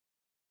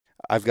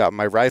I've got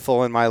my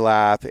rifle in my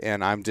lap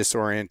and I'm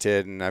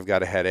disoriented and I've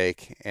got a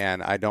headache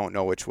and I don't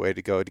know which way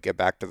to go to get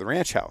back to the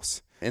ranch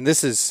house. And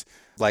this is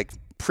like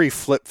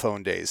pre-flip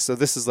phone days. So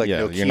this is like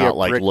Nokia you're not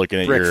like looking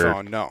at your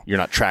phone. No. You're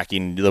not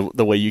tracking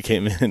the way you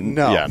came in.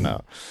 No. Yeah, no.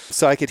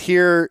 So I could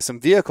hear some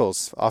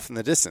vehicles off in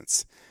the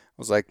distance. I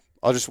was like,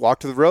 I'll just walk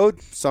to the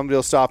road. Somebody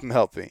will stop and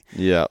help me.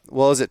 Yeah.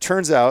 Well, as it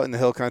turns out, in the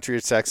hill country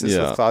of Texas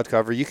Yeah. with cloud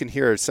cover, you can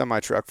hear a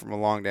semi-truck from a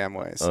long damn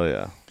ways. Oh,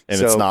 yeah. And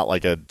So- it's not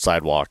like a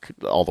sidewalk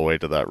all the way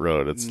to that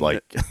road. It's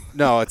like,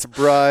 No, it's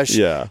brush.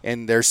 Yeah.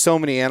 And there's so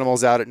many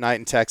animals out at night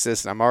in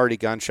Texas, and I'm already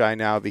gun shy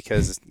now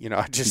because, I you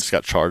just just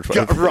got charged by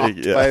got a pig. rocked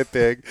Yeah. by a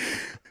pig.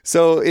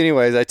 So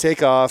anyways, I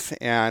take off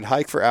and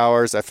hike for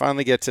hours. I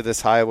finally get to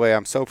this highway.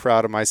 I'm so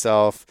proud of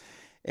myself.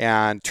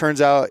 And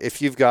turns out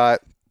if you've got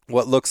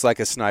what looks like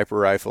a sniper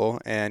rifle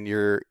and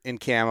you're in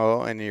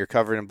camo and you're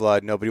covered in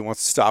blood, nobody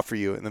wants to stop for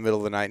you in the middle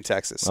of the night in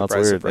Texas. That's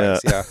Surprise, weird,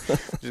 surprise. Yeah.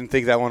 Didn't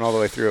think that one all the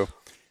way through.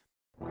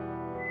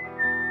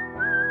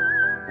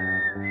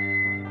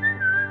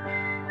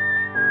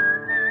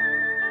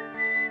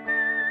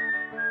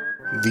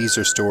 These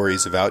are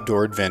stories of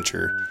outdoor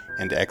adventure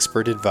and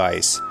expert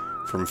advice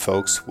from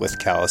folks with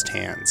calloused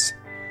hands.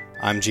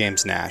 I'm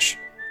James Nash,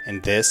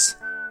 and this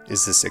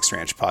is the Six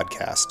Ranch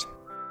Podcast.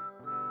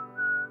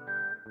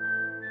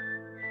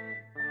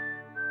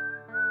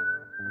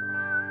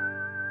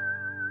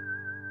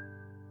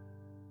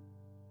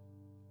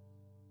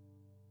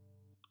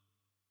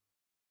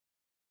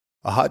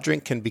 A hot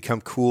drink can become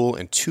cool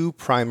in two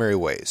primary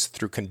ways,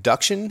 through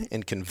conduction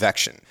and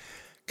convection.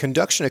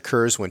 Conduction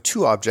occurs when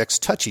two objects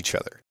touch each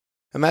other.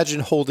 Imagine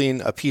holding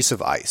a piece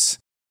of ice.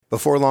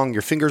 Before long,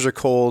 your fingers are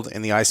cold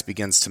and the ice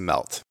begins to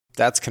melt.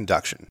 That's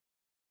conduction.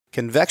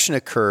 Convection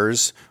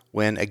occurs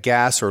when a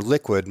gas or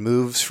liquid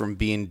moves from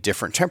being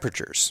different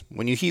temperatures.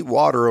 When you heat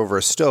water over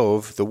a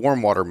stove, the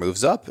warm water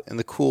moves up and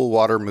the cool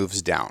water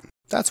moves down.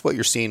 That's what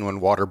you're seeing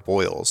when water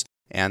boils,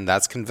 and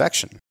that's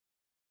convection.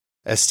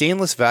 A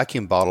stainless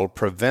vacuum bottle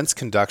prevents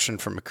conduction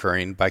from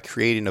occurring by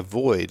creating a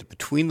void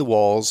between the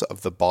walls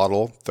of the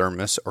bottle,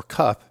 thermos, or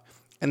cup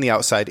and the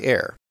outside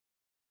air.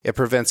 It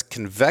prevents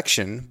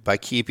convection by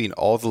keeping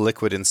all the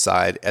liquid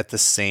inside at the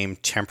same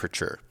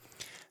temperature.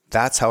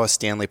 That's how a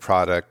Stanley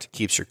product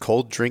keeps your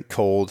cold drink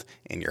cold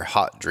and your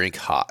hot drink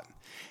hot.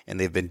 And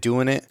they've been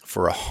doing it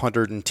for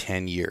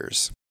 110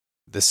 years.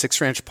 The Six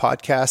Ranch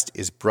Podcast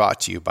is brought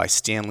to you by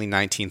Stanley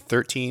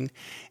 1913,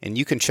 and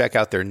you can check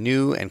out their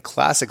new and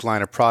classic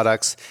line of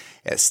products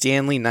at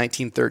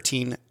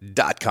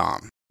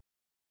stanley1913.com.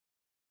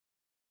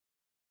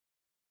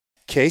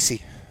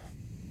 Casey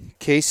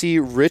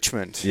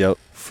Richmond Yep.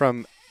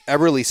 from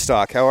Eberly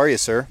Stock. How are you,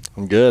 sir?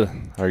 I'm good.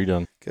 How are you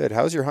doing? Good.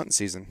 How's your hunting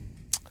season?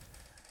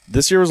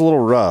 This year was a little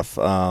rough.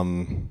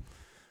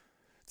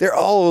 They're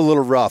all a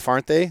little rough,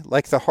 aren't they?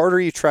 Like, the harder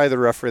you try, the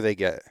rougher they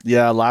get.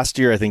 Yeah, last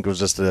year I think was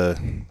just I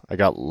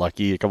got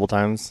lucky a couple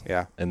times.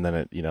 Yeah. And then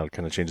it,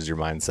 kind of changes your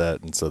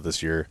mindset. And so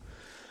this year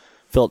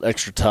felt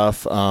extra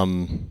tough.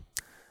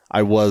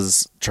 I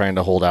was trying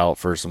to hold out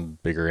for some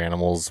bigger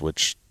animals,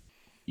 which,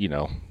 you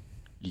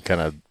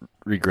kind of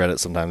regret it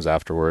sometimes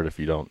afterward if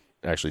you don't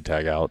actually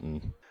tag out.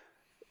 And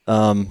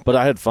but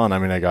I had fun. I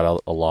mean, I got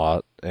a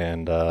lot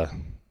and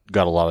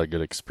got a lot of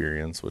good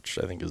experience, which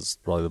I think is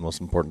probably the most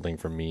important thing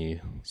for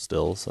me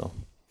still. So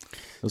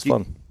it was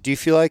fun. Do you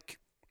feel like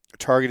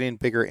targeting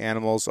bigger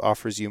animals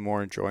offers you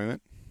more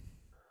enjoyment?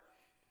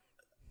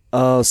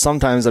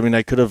 Sometimes. I mean,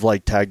 I could have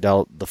tagged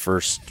out the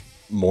first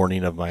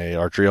morning of my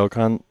archery elk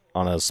hunt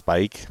on a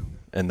spike,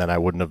 and then I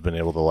wouldn't have been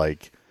able to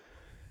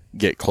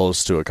get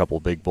close to a couple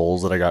big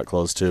bulls that I got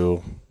close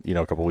to,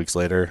 a couple weeks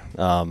later.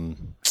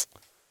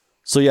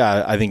 So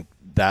yeah, I think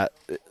that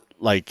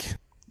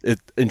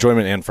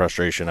enjoyment and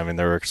frustration. I mean,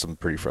 there were some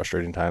pretty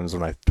frustrating times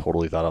when I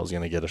totally thought I was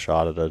going to get a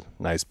shot at a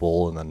nice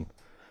bull, and then,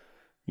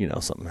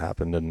 something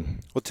happened.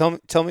 And well,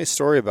 tell me a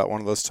story about one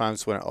of those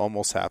times when it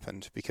almost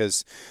happened,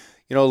 because,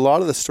 a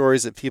lot of the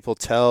stories that people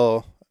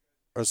tell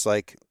is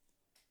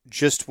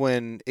just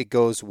when it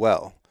goes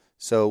well.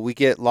 So we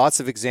get lots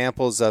of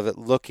examples of it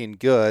looking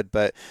good,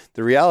 but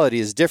the reality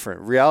is different.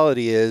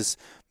 Reality is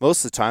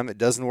most of the time it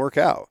doesn't work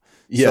out.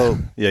 Yeah, So,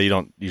 yeah, you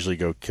don't usually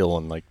go kill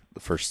in the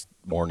first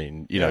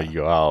morning. You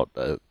go out,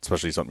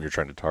 especially something you're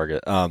trying to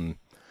target.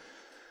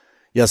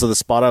 Yeah. So the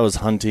spot I was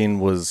hunting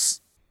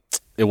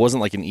it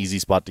wasn't an easy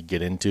spot to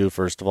get into.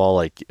 First of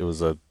all, it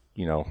was a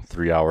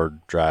 3-hour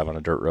drive on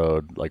a dirt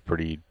road,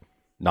 pretty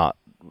not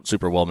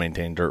super well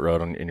maintained dirt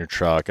road in your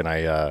truck, and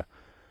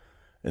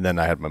and then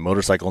I had my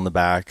motorcycle in the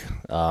back.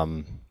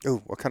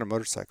 ooh, what kind of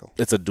motorcycle?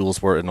 It's a dual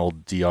sport, an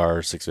old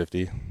DR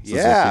 650.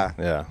 Yeah.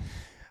 Yeah.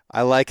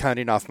 I like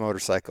hunting off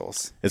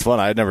motorcycles. It's fun.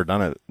 I had never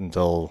done it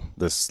until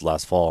this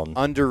last fall. And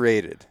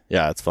Underrated.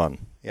 yeah, it's fun.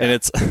 Yeah. And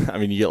it's, I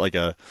mean, you get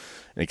an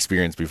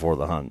experience before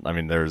the hunt. I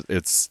mean, you're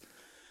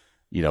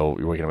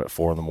waking up at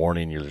 4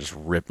 a.m. You're just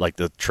ripped.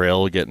 The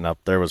trail getting up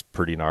there was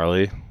pretty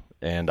gnarly.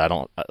 And I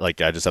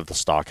just have the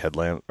stock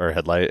headlight.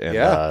 And,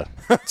 Yeah.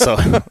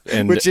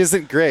 Which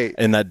isn't great.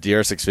 And that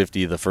DR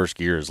 650, the first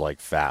gear is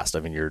fast. I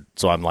mean,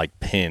 I'm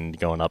pinned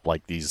going up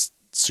these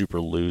super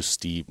loose,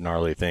 steep,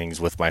 gnarly things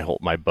with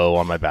my bow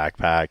on my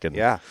backpack, and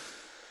Yeah.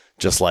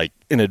 just like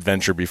an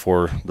adventure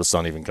before the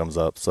sun even comes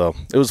up. So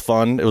it was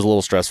fun. It was a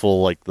little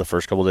stressful, like the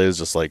first couple of days,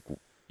 just like,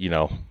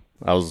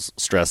 I was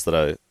stressed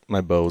that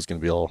my bow was going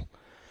to be all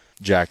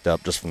jacked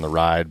up just from the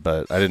ride,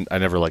 but I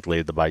never like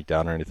laid the bike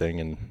down or anything.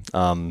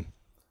 And,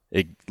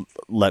 it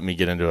let me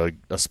get into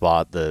a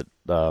spot that,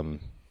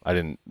 I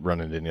didn't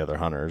run into any other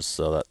hunters.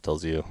 So that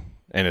tells you,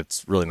 and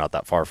it's really not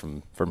that far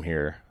from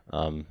here,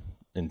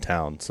 in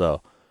town.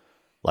 So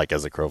like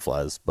as the crow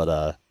flies,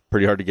 but,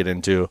 pretty hard to get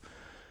into.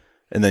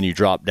 And then you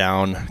drop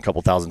down a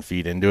couple thousand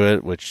feet into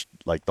it, which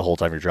like the whole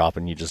time you're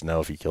dropping, you just know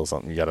if you kill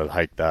something, you got to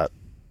hike that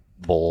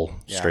bowl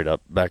straight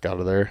up back out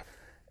of there.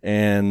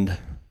 And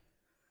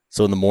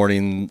so in the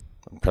morning,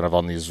 I'm kind of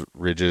on these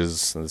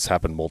ridges, and this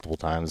happened multiple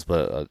times,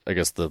 but I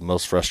guess the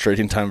most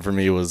frustrating time for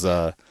me was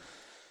kind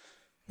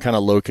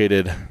of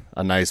located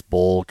a nice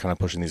bowl, kind of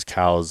pushing these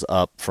cows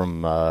up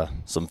from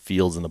some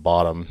fields in the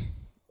bottom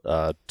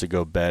to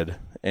go bed.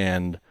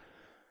 And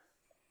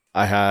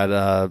I had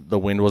the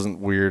wind wasn't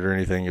weird or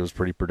anything. It was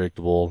pretty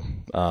predictable.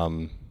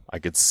 I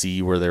could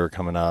see where they were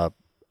coming up.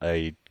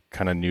 I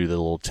kind of knew the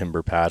little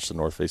timber patch, the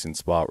north-facing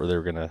spot where they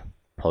were going to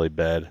probably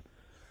bed.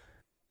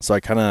 So I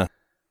kind of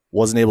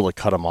wasn't able to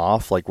cut them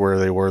off, like where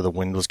they were. The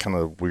wind was kind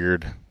of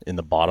weird in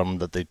the bottom,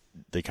 that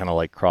they kind of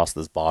like crossed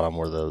this bottom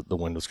where the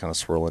wind was kind of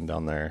swirling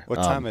down there. What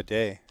time of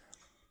day?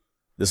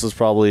 This was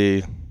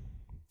probably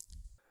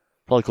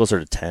closer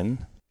to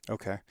 10.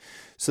 Okay.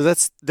 So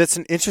that's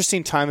an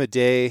interesting time of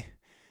day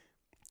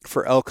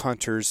for elk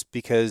hunters,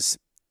 because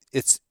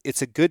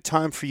it's a good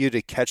time for you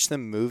to catch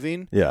them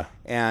moving. Yeah.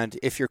 And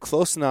if you're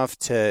close enough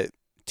to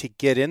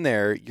get in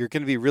there, you're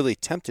going to be really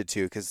tempted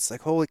to, because it's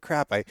like, holy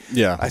crap, I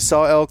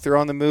saw elk, they're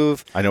on the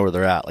move. I know where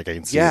they're at. Like I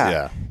can see it.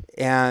 Yeah.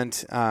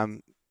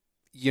 And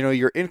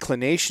your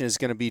inclination is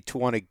going to be to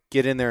want to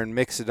get in there and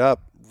mix it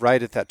up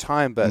right at that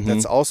time, but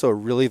that's also a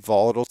really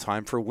volatile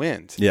time for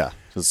wind. Yeah.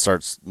 It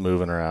starts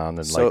moving around,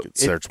 and so it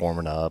starts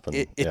warming up. And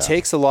it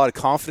takes a lot of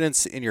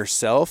confidence in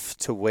yourself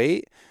to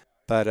wait,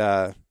 but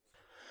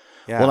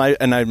yeah. Well,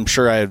 I'm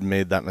sure I had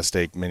made that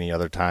mistake many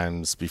other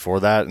times before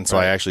that, and so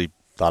I actually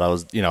thought I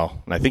was,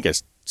 and I think I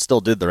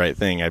still did the right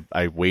thing.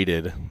 I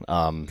waited.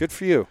 Good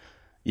for you.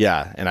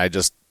 Yeah, and I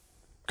just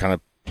kind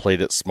of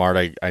played it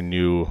smart. I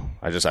knew.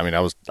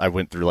 I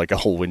went through like a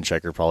whole wind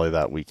checker probably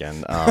that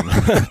weekend.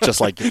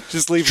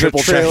 Just leave triple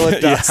trail of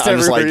dust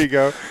everywhere you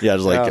go. Yeah,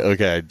 just like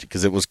okay,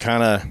 because it was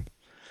kind of.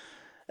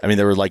 I mean,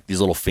 there were like these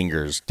little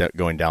fingers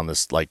going down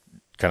this like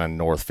kind of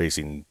north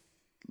facing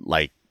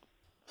like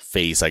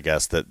face, I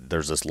guess, that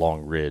there's this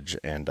long ridge,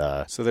 and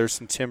so there's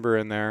some timber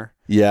in there.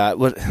 Yeah, it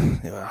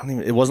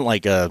wasn't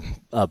like a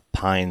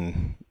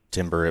pine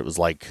timber. It was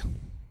like, I'm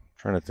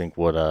trying to think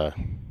what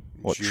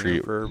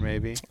juniper, tree.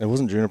 Maybe it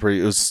wasn't juniper.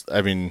 It was,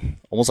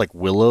 almost like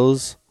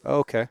willows. Oh,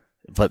 okay.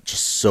 But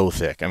just so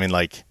thick. I mean,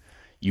 like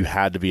you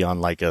had to be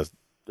on like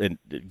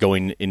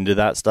going into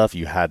that stuff.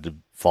 You had to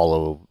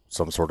follow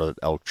some sort of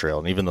elk trail,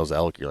 and even those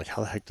elk, you're like,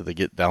 how the heck did they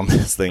get down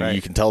this thing? Right.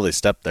 You can tell they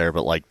stepped there,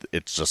 but like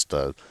it's just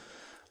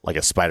like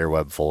a spider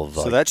web full of.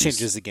 So that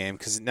changes the game,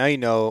 because now you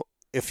know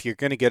if you're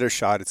going to get a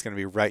shot, it's going to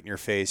be right in your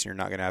face, and you're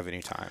not going to have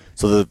any time.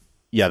 So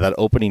that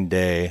opening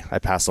day, I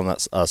passed on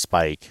that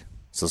spike.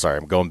 So sorry,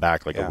 I'm going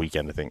back like a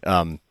weekend, I think.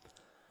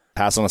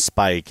 Passed on a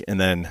spike, and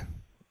then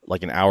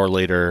like an hour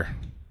later,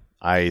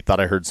 I thought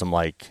I heard some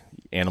like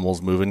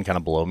animals moving kind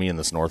of below me in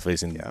this north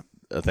facing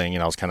thing,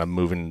 and I was kind of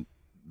moving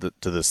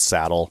to this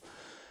saddle.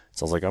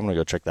 So I was like, I'm gonna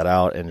go check that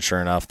out, and sure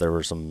enough, there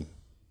were some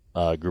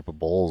group of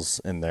bulls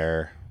in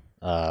there.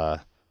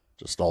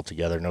 Just all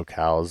together, no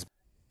cows.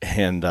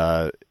 And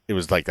it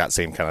was like that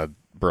same kind of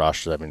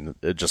brush. I mean,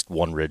 just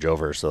one ridge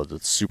over, so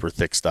it's super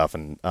thick stuff.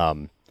 And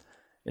I'm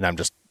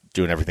just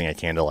doing everything I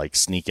can to like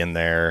sneak in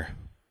there.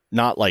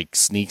 Not like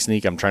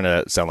sneak. I'm trying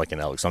to sound like an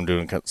elk. So I'm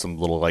doing some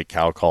little like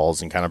cow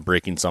calls and kind of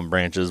breaking some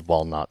branches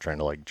while not trying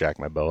to like jack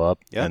my bow up.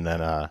 Yep. And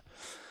then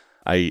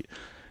I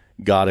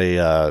got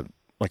a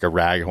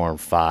raghorn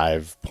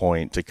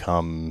 5-point to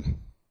come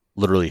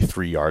literally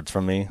 3 yards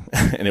from me.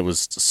 And it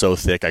was so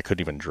thick I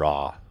couldn't even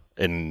draw.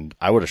 And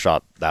I would have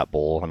shot that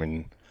bull. I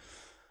mean,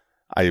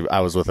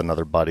 I was with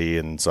another buddy,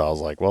 and so I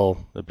was like,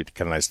 well, it'd be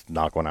kind of nice to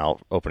knock one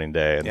out opening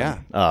day. And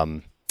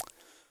then,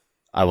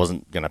 I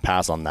wasn't going to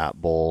pass on that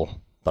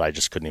bull, but I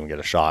just couldn't even get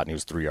a shot, and he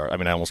was 3 yards. I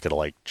mean, I almost could have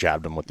like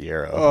jabbed him with the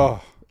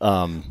arrow.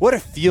 Oh, what a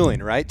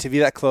feeling, right? To be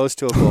that close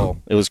to a bull.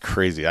 It was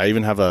crazy. I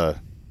even have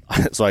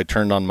so I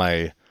turned on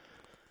my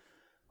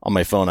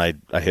phone, I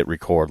hit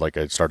record, like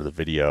I started the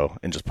video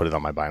and just put it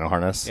on my bino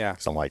harness. Yeah.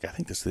 So I'm like, I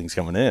think this thing's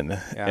coming in.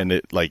 Yeah. And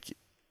it like,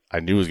 I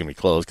knew it was going to be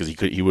close because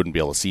he wouldn't be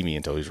able to see me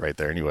until he was right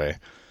there anyway.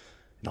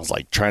 And I was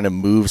like trying to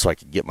move so I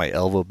could get my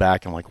elbow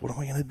back. I'm like, what am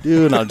I going to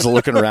do? And I'm just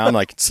looking around, and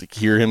I could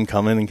hear him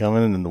coming,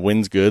 and the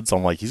wind's good. So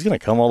I'm like, he's going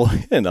to come all the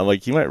way in. I'm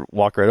like, he might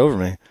walk right over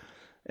me.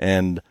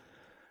 And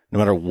no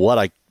matter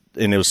what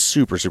and it was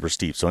super, super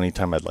steep. So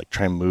anytime I'd like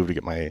try and move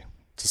to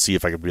see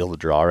if I could be able to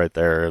draw right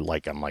there,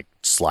 like I'm like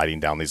sliding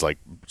down these like,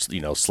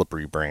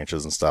 slippery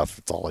branches and stuff.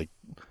 It's all like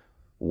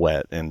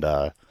wet. And,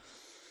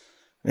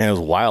 And it was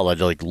wild. I'd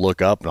like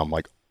look up and I'm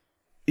like,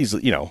 he's,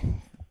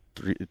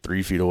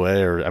 3 feet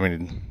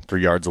away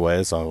 3 yards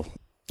away. So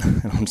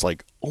and I'm just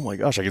like, oh my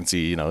gosh, I can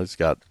see, he's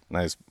got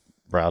nice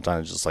brow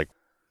tine, just like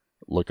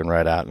looking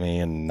right at me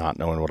and not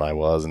knowing what I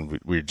was. And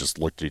we just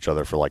looked at each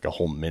other for like a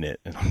whole minute.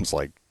 And I'm just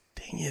like,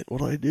 dang it, what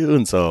do I do?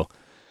 And so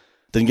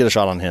didn't get a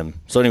shot on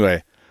him. So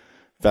anyway,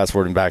 fast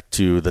forwarding back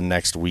to the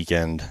next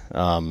weekend.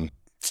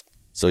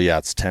 So yeah,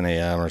 it's 10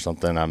 a.m. or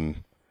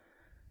something.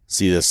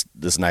 See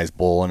this nice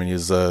bull. I mean,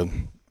 he's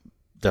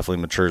definitely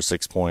mature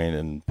 6-point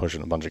and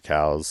pushing a bunch of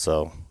cows.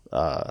 So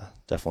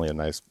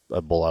definitely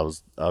a bull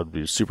I would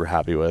be super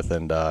happy with.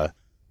 And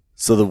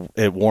so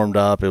it warmed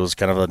up. It was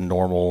kind of a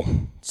normal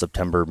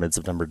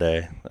mid-September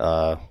day.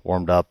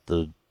 Warmed up,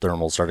 the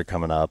thermals started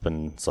coming up,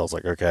 and so I was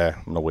like, okay,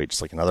 I'm gonna wait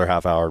just like another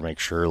half hour to make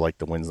sure like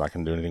the wind's not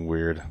gonna do anything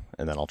weird,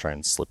 and then I'll try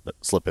and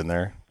slip in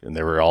there. And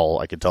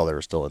I could tell they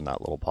were still in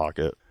that little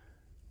pocket.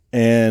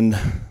 And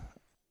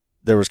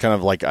there was kind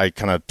of like, I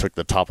kind of took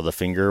the top of the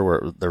finger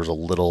where there was a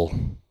little,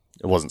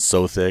 it wasn't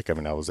so thick. I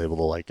mean, I was able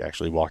to like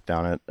actually walk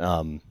down it.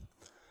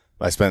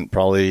 I spent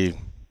probably,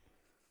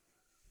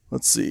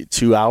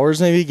 2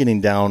 hours maybe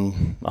getting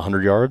down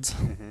 100 yards.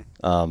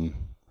 Mm-hmm.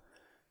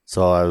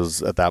 So I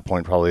was at that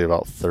point probably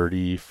about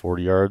 30,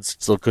 40 yards.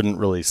 Still couldn't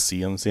really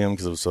see them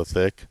because it was so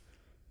thick,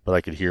 but I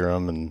could hear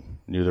them and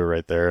knew they were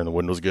right there, and the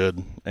wind was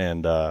good.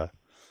 And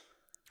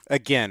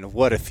again,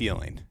 what a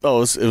feeling!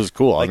 Oh, it was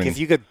cool. Like, if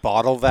you could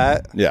bottle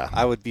that, yeah,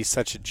 I would be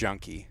such a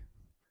junkie.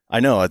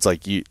 I know. It's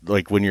like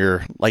when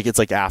you're like, it's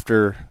like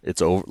after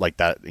it's over, like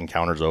that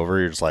encounter's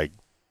over, you're just like,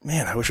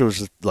 man, I wish it was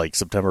just like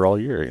September all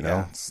year.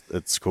 Yeah.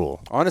 It's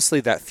cool.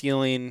 Honestly, that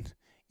feeling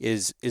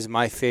is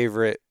my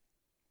favorite.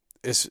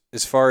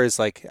 As far as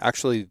like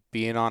actually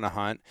being on a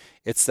hunt,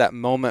 it's that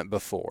moment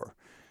before.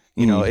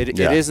 It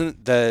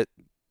isn't the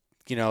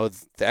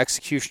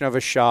execution of a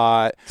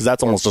shot, because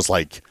that's almost just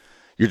like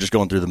you're just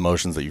going through the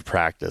motions that you've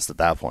practiced at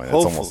that point.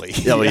 Hopefully,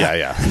 it's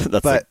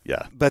almost,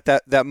 yeah. But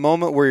that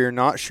moment where you're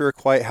not sure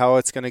quite how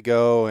it's going to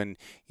go, and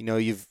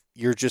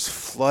you're just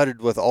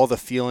flooded with all the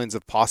feelings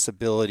of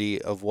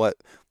possibility of what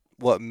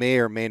may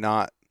or may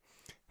not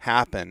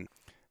happen.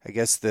 I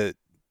guess the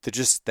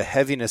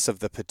heaviness of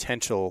the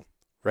potential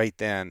right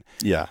then,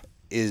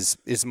 is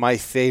my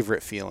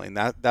favorite feeling.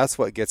 That's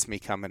what gets me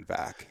coming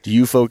back. Do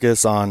you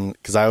focus on,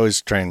 because I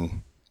always try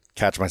and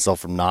catch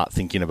myself from not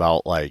thinking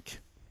about like,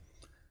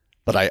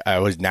 but I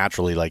always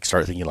naturally like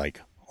start thinking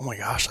like, oh my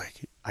gosh,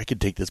 like I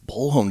could take this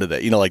bull home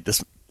today. Like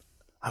this,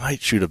 I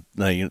might shoot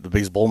the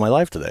biggest bull of my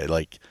life today.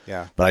 Like,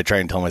 yeah. But I try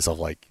and tell myself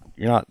like,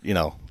 you're not, you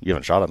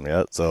haven't shot him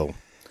yet, so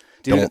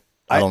dude,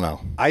 I don't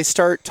know. I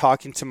start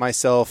talking to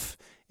myself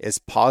as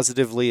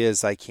positively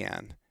as I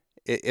can.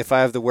 If I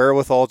have the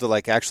wherewithal to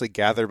like actually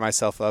gather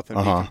myself up and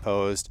be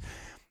composed,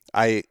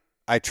 I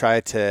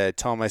try to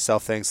tell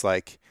myself things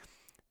like,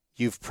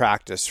 "You've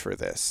practiced for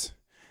this.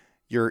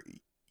 You're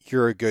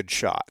a good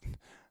shot.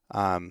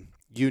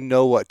 You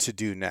know what to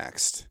do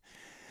next."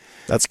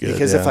 That's good.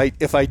 Because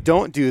if I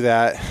don't do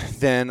that,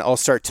 then I'll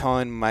start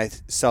telling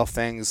myself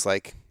things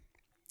like,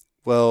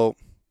 "Well,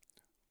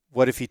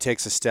 what if he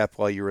takes a step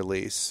while you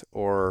release?"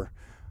 Or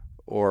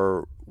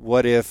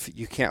what if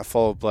you can't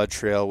follow a blood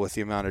trail with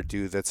the amount of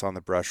dew that's on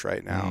the brush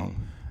right now?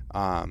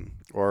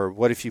 Or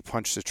what if you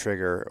punch the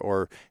trigger?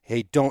 Or,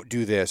 hey, don't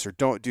do this or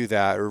don't do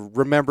that, or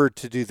remember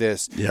to do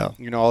this. Yeah.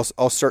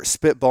 I'll start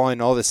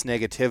spitballing all this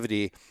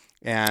negativity.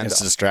 And it's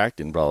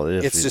distracting, probably.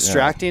 It's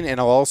distracting, and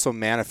I'll also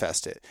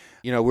manifest it.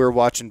 We were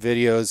watching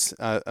videos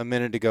a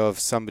minute ago of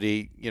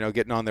somebody,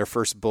 getting on their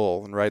first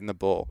bull and riding the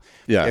bull.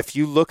 Yeah. If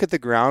you look at the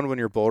ground when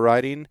you're bull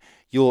riding,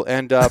 you'll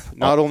end up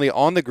not only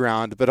on the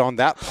ground, but on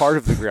that part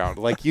of the ground.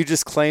 Like you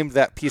just claimed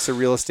that piece of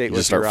real estate. You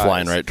just start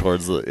flying right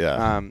towards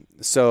the,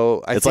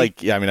 So I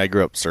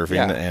grew up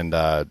surfing, and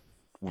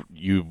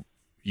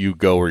you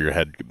go where your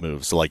head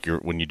moves. So like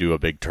when you do a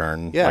big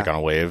turn, like on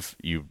a wave,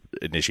 you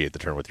initiate the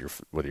turn with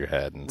your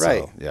head. And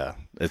right. So, yeah.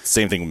 It's the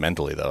same thing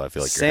mentally though. I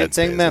feel like your head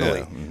same thing stays, mentally.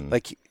 Yeah. Mm-hmm.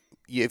 Like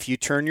if you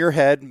turn your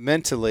head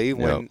mentally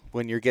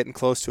when you're getting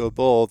close to a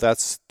bull,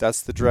 that's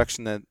the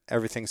direction that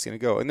everything's going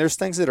to go. And there's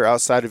things that are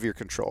outside of your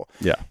control.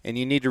 Yeah. And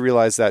you need to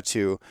realize that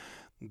too.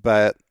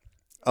 But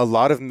a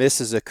lot of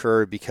misses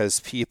occur because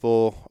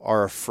people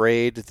are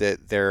afraid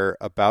that they're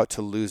about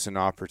to lose an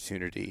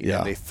opportunity,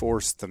 and they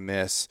force the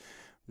miss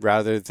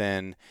rather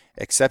than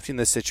accepting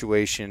the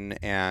situation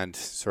and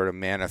sort of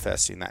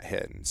manifesting that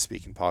hit and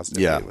speaking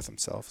positively with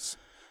themselves.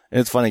 And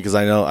it's funny because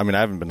I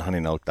haven't been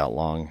hunting elk that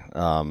long.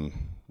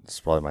 It's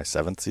probably my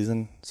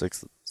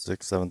sixth,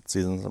 seventh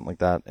season, something like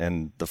that.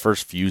 And the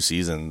first few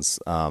seasons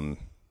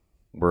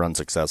were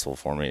unsuccessful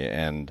for me.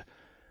 And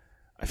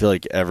I feel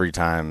like every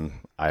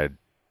time I'd,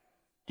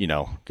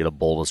 get a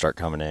bull to start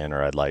coming in,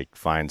 or I'd like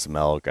find some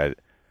elk, it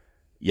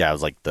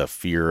was like the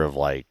fear of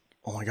like,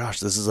 oh my gosh,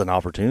 this is an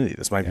opportunity.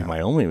 This might be my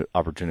only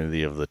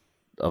opportunity of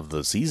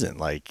the season.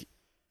 Like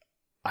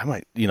I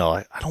might,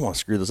 I don't want to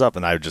screw this up.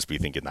 And I would just be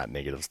thinking that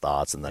negative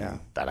thoughts, and then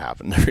that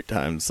happened every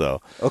time.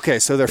 So, okay.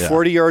 So they're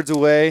 40 yards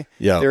away.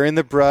 Yeah. They're in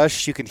the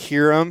brush. You can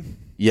hear them.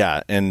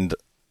 Yeah. And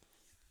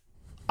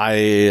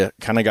I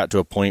kind of got to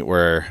a point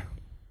where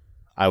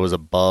I was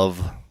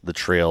above the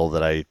trail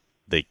that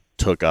they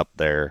took up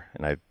there,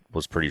 and I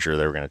was pretty sure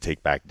they were going to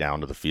take back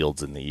down to the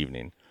fields in the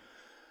evening.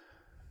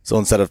 So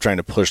instead of trying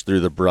to push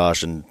through the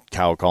brush and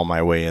cow call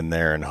my way in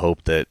there and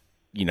hope that,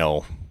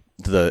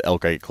 the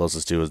elk I get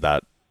closest to is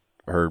that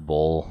herd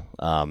bull,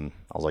 I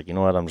was like, you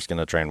know what, I'm just going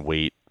to try and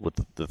wait. With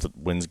the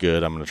wind's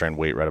good, I'm going to try and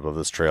wait right above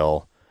this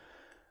trail.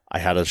 I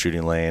had a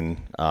shooting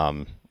lane,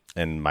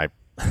 and my,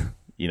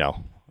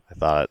 I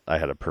thought I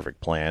had a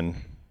perfect plan.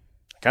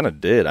 I kind of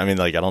did. I mean,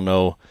 like, I don't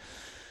know.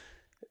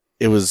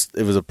 It was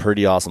a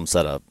pretty awesome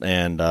setup.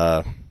 And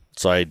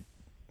so I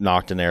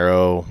knocked an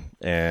arrow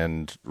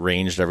and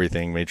ranged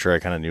everything, made sure I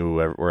kind of knew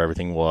where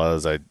everything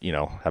was. I,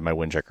 had my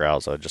wind checker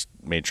out, so I just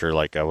made sure,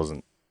 like, I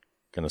wasn't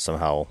going to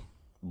somehow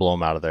blow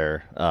them out of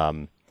there.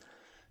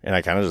 And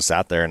I kind of just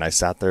sat there, and I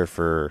sat there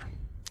for,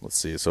 let's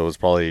see, so it was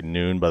probably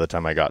noon by the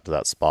time I got to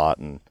that spot,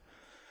 and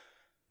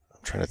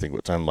I'm trying to think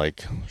what time,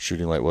 like,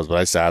 shooting light was, but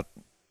I sat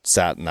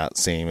in that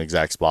same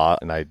exact spot,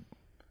 and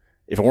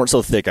if it weren't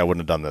so thick, I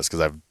wouldn't have done this,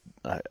 because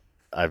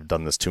I've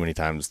done this too many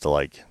times to,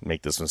 like,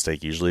 make this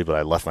mistake usually, but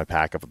I left my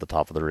pack up at the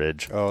top of the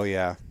ridge. Oh,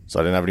 yeah. So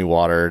I didn't have any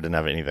water, didn't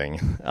have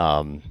anything.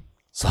 And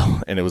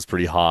it was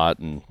pretty hot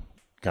and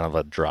kind of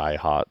a dry,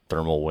 hot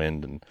thermal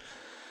wind. And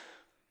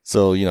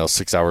so,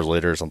 6 hours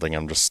later or something,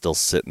 I'm just still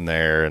sitting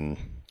there and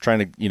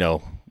trying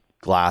to,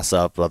 glass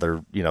up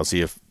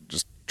see if,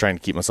 just trying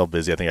to keep myself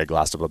busy. I think I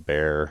glassed up a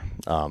bear,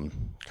 kind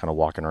of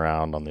walking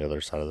around on the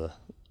other side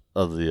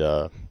of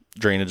the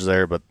drainage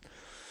there, but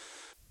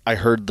I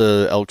heard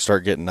the elk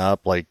start getting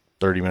up like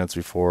 30 minutes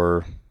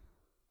before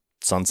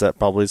sunset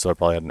probably, so I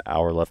probably had an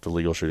hour left of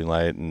legal shooting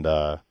light, and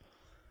so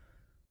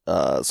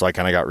I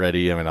kind of got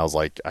ready. I mean, I was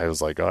like,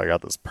 oh, I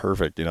got this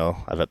perfect,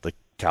 I bet the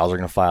cows are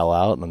going to file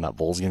out, and then that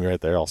bull's going to be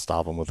right there. I'll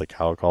stop them with a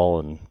cow call,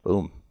 and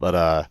boom.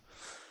 But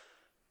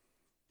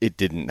it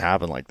didn't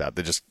happen like that.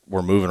 They just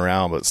were moving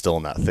around, but still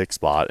in that thick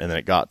spot, and then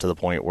it got to the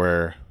point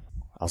where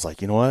I was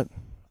like, you know what?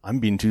 I'm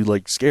being too,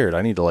 like, scared.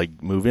 I need to,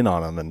 like, move in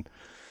on them and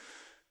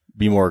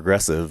be more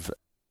aggressive.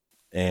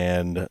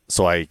 And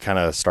so I kind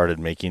of started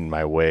making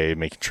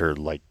sure,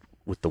 like,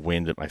 with the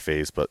wind at my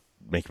face, but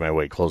making my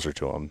way closer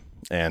to them.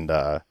 And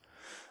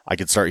I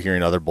could start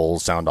hearing other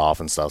bulls sound off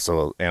and stuff,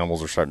 so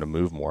animals are starting to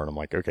move more, and I'm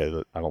like,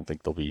 okay, I don't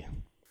think they'll be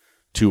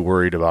too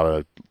worried about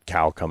a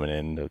cow coming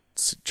in to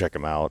check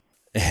them out.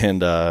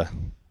 And I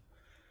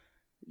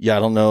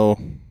don't know.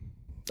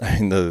 I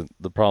mean,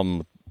 the problem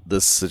with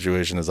this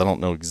situation is I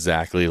don't know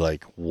exactly,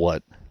 like,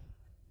 what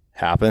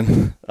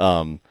happened.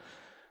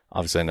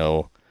 Obviously, I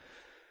know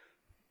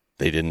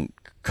they didn't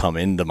come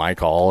into my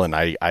call, and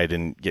I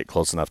didn't get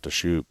close enough to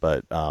shoot,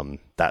 but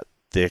that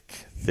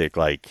thick,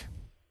 like,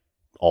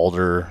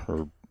 alder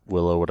or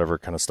willow, whatever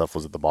kind of stuff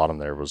was at the bottom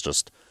there, was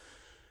just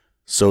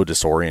so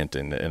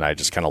disorienting, and I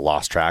just kind of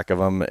lost track of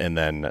them. And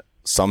then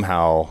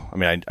somehow, I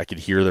mean, I could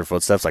hear their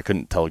footsteps. I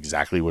couldn't tell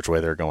exactly which way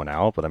they were going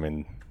out, but I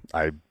mean,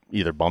 I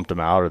either bumped them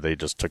out or they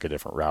just took a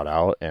different route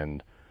out,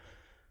 and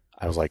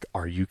I was like,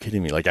 are you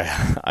kidding me? Like,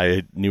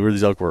 I knew where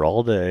these elk were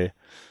all day.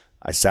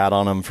 I sat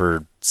on them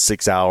for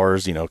 6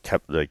 hours,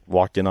 kept, like,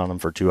 walked in on them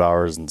for 2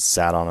 hours and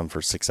sat on them for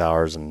 6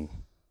 hours. And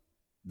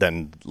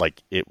then,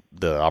 like,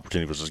 the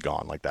opportunity was just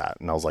gone like that.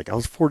 And I was like, I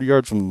was 40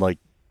 yards from, like,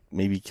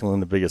 maybe killing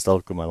the biggest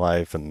elk of my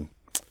life. And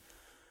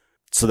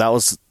so that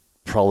was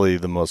probably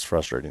the most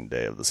frustrating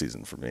day of the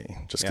season for me,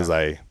 just because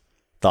I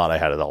thought I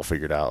had it all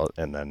figured out.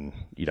 And then,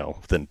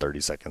 within 30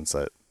 seconds,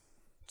 that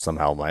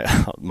somehow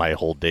my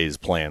whole day's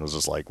plan was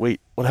just like,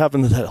 wait, what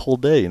happened to that whole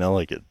day?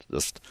 Like, it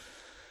just,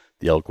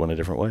 the elk went a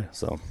different way.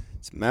 So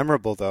it's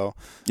memorable, though.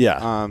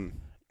 Yeah.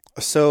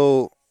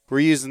 So we're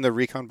using the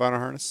Recon Bino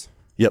harness.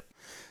 Yep.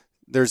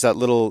 There's that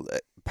little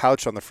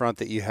pouch on the front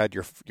that you had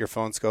your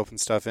phone scope and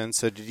stuff in.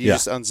 So did you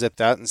just unzip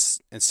that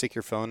and stick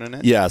your phone in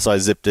it? Yeah. So I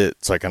zipped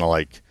it. So I kind of,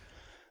 like,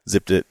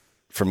 zipped it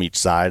from each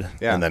side,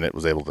 and then it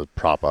was able to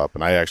prop up.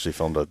 And I actually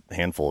filmed a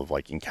handful of,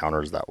 like,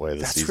 encounters that way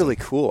this season. That's really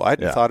cool. I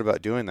hadn't thought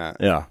about doing that.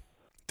 Yeah.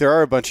 There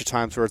are a bunch of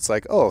times where it's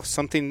like, oh,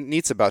 something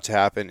neat's about to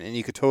happen, and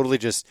you could totally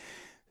just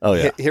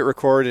hit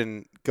record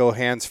and go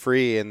hands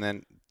free, and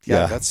then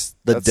that's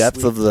the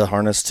depth sweet. of the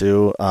harness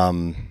too.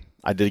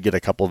 I did get a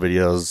couple of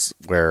videos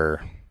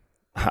where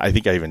I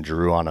think I even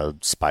drew on a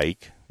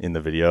spike in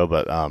the video,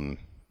 but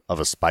of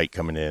a spike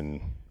coming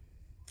in.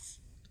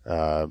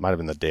 Might have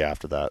been the day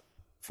after that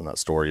from that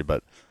story,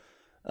 but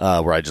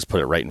where I just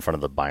put it right in front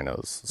of the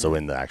binos, so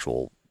in the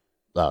actual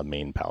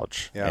main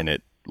pouch, and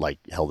it, like,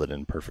 held it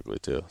in perfectly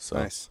too. So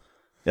nice.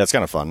 Yeah, it's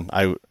kind of fun.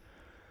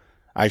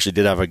 I actually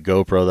did have a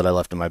GoPro that I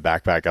left in my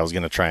backpack. I was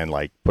going to try and,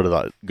 like, put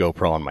a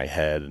GoPro on my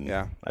head, and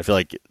I feel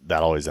like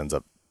that always ends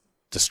up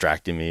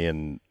distracting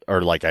me,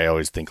 or like, I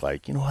always think,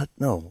 like, you know what?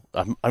 No,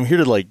 I'm here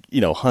to, like,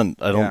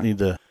 hunt. I don't need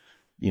to,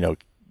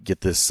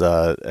 get this.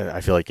 I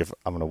feel like if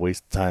I'm going to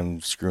waste time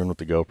screwing with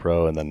the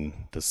GoPro, and then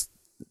this,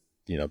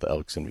 the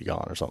elk's going to be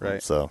gone or something.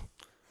 Right. So,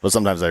 but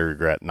sometimes I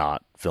regret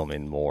not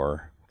filming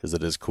more, because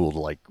it is cool to,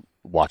 like,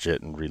 watch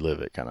it and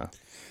relive it, kind of.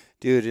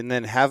 Dude, and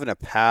then having a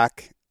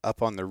pack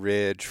up on the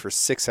ridge for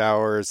 6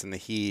 hours in the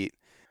heat,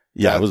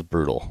 Yeah, it was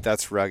brutal.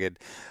 That's rugged.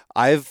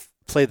 I've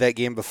played that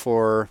game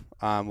before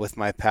with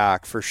my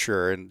pack for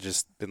sure, and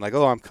just been like,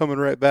 oh, I'm coming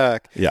right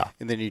back. Yeah.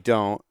 And then you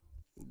don't.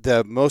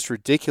 The most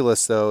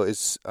ridiculous, though,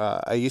 is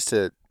I used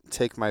to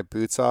take my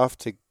boots off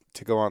to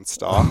go on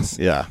stalks.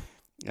 Yeah.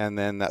 And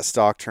then that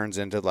stalk turns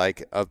into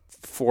like a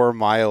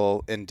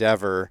 4-mile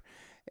endeavor.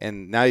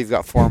 And now you've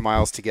got 4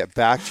 miles to get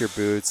back to your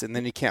boots, and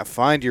then you can't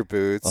find your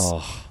boots.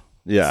 Oh,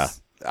 yeah.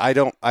 I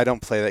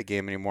don't play that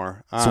game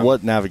anymore. So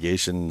what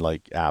navigation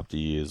like app do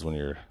you use when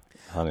you're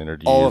hunting, or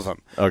do you all use... of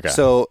them? Okay.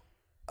 So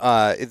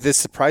this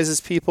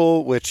surprises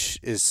people, which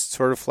is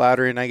sort of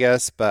flattering, I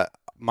guess. But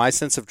my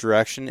sense of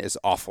direction is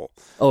awful.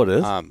 Oh, it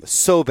is?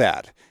 So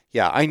bad.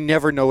 Yeah, I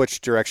never know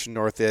which direction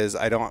north is.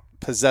 I don't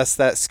possess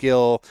that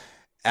skill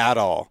at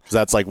all. So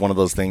that's like one of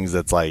those things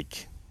that's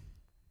like,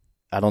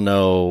 I don't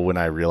know when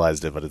I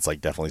realized it, but it's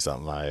like definitely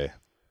something I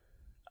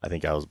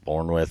think I was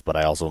born with, but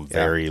I also am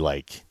very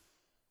like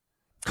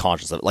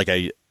conscious of it. Like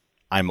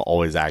I'm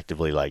always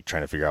actively like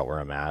trying to figure out where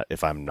I'm at.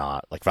 If I'm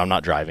not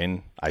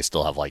driving, I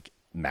still have like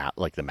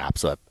the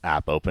Maps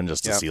app open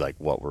just to see like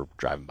what we're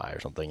driving by or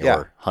something,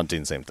 or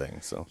hunting, same thing.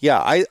 So yeah,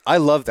 I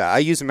love that. I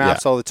use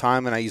maps all the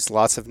time, and I use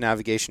lots of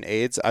navigation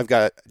aids. I've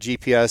got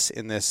GPS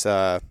in this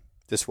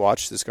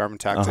watch, this Garmin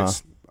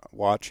Tactics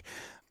watch,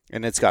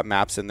 and it's got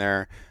maps in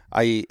there.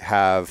 I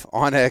have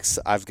Onyx,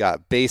 I've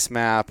got Base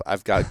Map,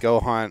 I've got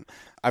GoHunt,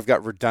 I've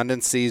got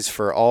redundancies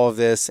for all of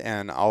this,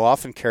 and I'll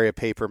often carry a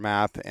paper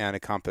map and a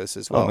compass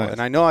as well. Nice.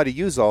 And I know how to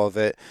use all of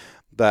it,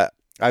 but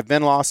I've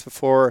been lost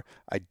before.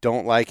 I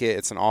don't like it.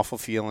 It's an awful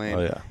feeling.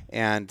 Oh, yeah.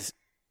 And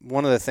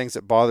one of the things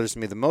that bothers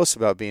me the most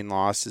about being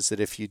lost is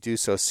that if you do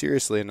so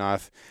seriously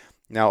enough,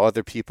 now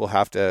other people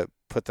have to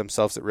put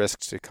themselves at risk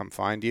to come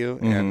find you,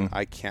 and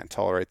I can't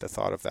tolerate the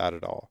thought of that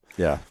at all.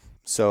 Yeah.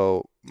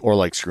 So, or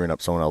like screwing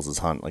up someone else's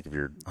hunt. Like if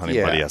your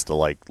hunting buddy has to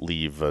like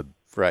leave a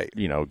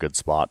good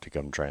spot to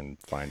come try and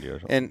find you or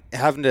something. And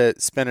having to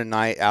spend a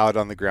night out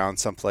on the ground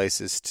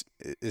someplace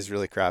is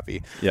really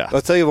crappy. Yeah.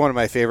 I'll tell you one of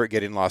my favorite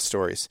getting lost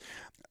stories.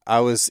 I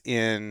was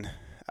in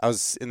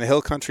the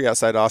hill country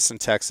outside Austin,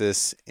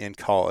 Texas in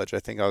college. I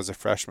think I was a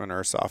freshman or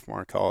a sophomore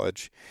in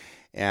college.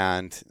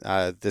 And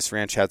this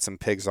ranch had some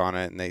pigs on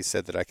it, and they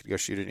said that I could go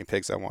shoot any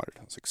pigs I wanted.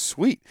 I was like,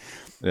 sweet.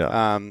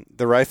 Yeah.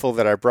 The rifle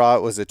that I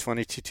brought was a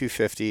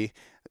 22-250.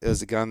 It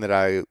was a gun that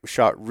I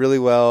shot really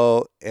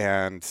well,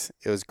 and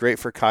it was great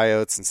for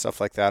coyotes and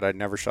stuff like that. I'd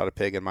never shot a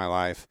pig in my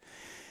life.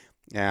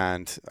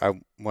 And I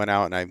went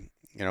out and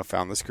I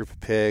found this group of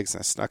pigs,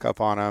 and I snuck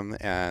up on them,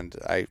 and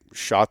I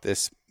shot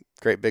this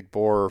great big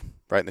boar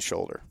right in the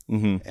shoulder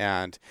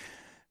and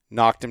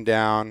knocked him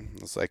down.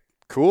 I was like,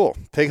 cool.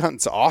 Pig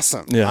hunting's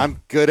awesome. Yeah.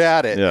 I'm good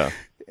at it. Yeah.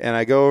 And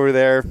I go over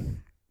there,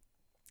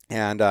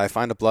 and I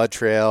find a blood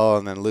trail,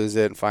 and then lose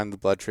it, and find the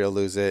blood trail,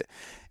 lose it.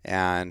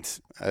 And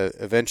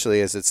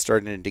eventually, as it's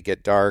starting to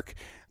get dark,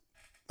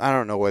 I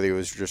don't know whether he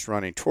was just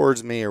running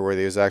towards me or whether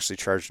he was actually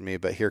charging me,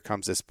 but here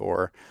comes this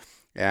boar.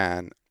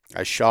 And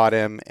I shot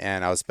him,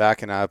 and I was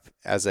backing up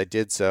as I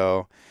did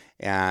so,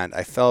 and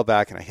I fell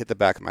back, and I hit the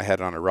back of my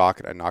head on a rock,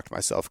 and I knocked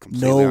myself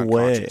completely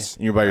unconscious.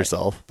 You're by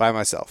yourself? By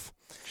myself.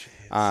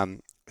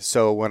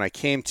 So when I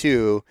came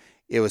to,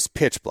 it was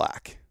pitch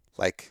black,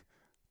 like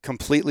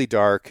completely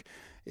dark.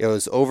 It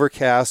was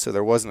overcast, so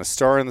there wasn't a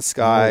star in the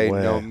sky,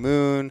 no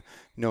moon,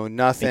 no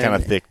nothing. Kind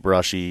of thick,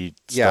 brushy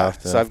stuff.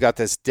 Yeah, so I've got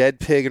this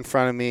dead pig in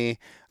front of me.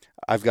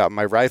 I've got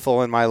my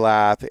rifle in my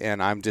lap,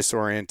 and I'm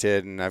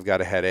disoriented, and I've got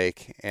a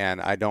headache,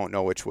 and I don't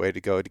know which way to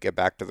go to get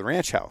back to the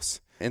ranch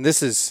house. And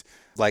this is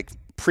like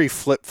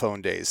pre-flip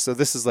phone days, so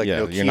this is like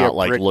Nokia you're not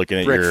like looking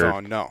at your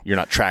phone. No, you're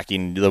not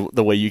tracking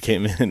the way you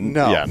came in.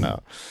 No,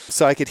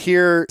 So I could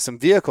hear some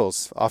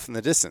vehicles off in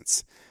the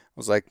distance. I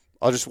was like,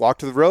 I'll just walk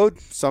to the road.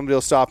 Somebody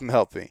will stop and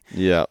help me.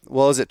 Yeah.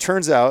 Well, as it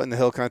turns out, in the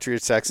hill country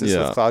of Texas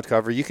with cloud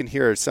cover, you can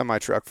hear a semi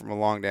truck from a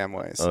long damn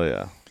ways. Oh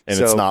yeah. And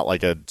it's not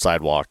like a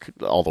sidewalk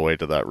all the way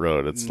to that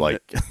road. It's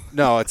like...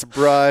 No, it's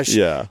brush.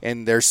 Yeah.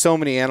 And there's so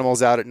many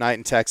animals out at night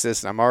in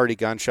Texas, and I'm already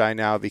gun shy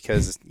now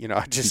because,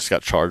 I just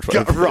got charged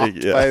by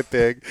rocked by a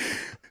pig.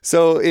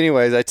 So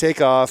anyways, I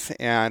take off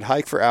and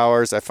hike for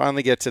hours. I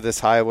finally get to this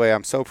highway.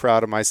 I'm so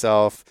proud of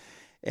myself.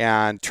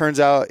 And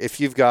turns out if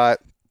you've got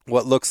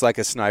what looks like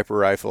a sniper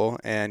rifle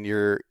and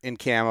you're in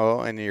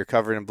camo and you're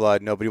covered in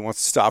blood, nobody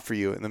wants to stop for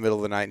you in the middle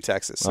of the night in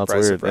Texas.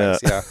 Surprise, surprise.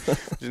 Yeah.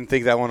 Didn't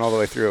think that one all the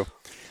way through.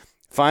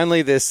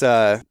 Finally, this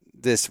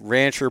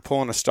rancher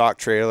pulling a stock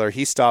trailer,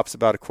 he stops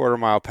about a quarter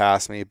mile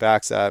past me,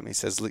 backs up, and he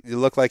says, "You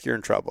look like you're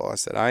in trouble." I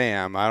said, "I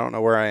am. I don't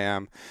know where I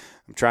am.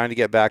 I'm trying to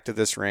get back to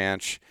this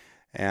ranch."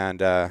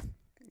 And,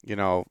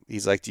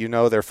 he's like, "Do you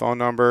know their phone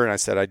number?" And I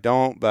said, "I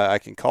don't, but I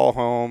can call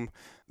home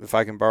if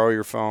I can borrow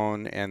your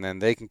phone, and then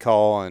they can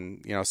call,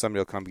 and, somebody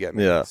will come get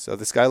me." Yeah. So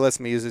this guy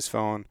lets me use his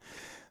phone,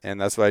 and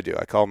that's what I do.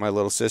 I call my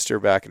little sister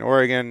back in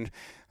Oregon.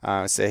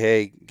 Say,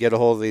 hey, get a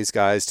hold of these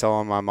guys. Tell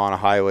them I'm on a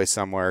highway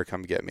somewhere.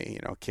 Come get me.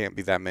 Can't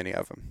be that many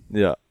of them.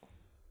 Yeah.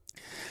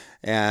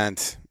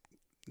 And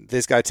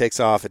this guy takes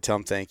off. I tell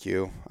him thank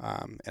you.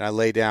 And I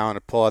lay down. I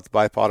pull out the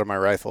bipod of my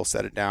rifle,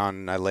 set it down,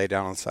 and I lay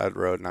down on the side of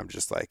the road. And I'm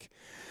just like,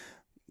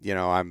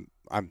 I'm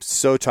I'm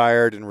so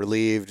tired and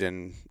relieved,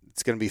 and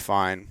it's going to be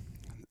fine.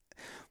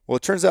 Well,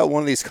 it turns out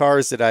one of these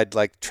cars that I'd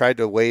like tried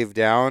to wave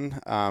down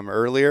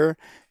earlier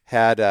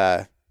had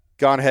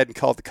gone ahead and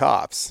called the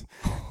cops.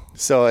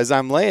 So as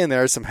I'm laying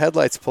there, some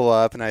headlights pull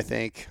up, and I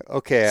think,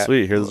 okay,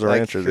 sweet, here's the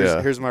ranchers.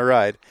 Here's my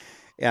ride.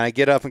 And I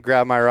get up and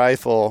grab my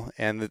rifle,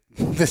 and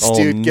this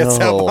dude gets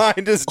out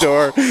behind his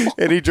door,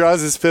 and he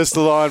draws his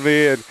pistol on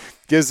me and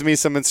gives me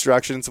some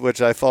instructions,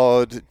 which I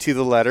followed to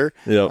the letter,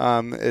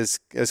 as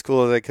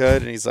cool as I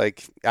could. And he's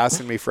like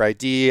asking me for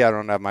ID. I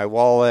don't have my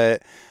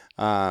wallet.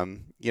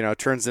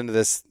 Turns into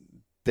this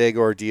big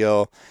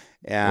ordeal.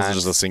 And was it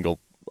just a single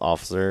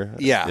officer?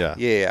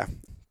 Yeah.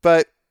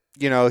 But,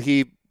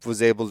 he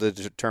was able to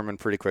determine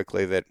pretty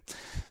quickly that,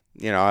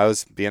 I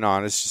was being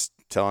honest, just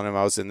telling him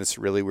I was in this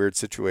really weird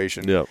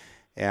situation. Yep.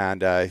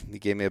 And he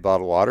gave me a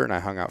bottle of water, and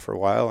I hung out for a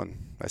while,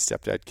 and my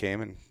stepdad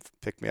came and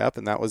picked me up,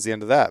 and that was the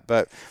end of that.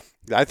 But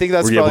I think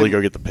that's Were you able to go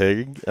get the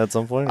pig at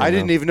some point? I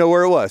didn't even know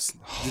where it was.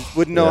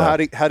 Wouldn't know how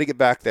to get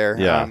back there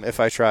if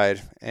I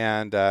tried.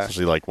 And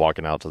especially like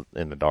walking out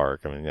in the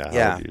dark. I mean,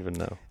 how would you even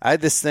know? I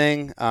had this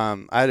thing. I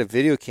had a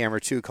video camera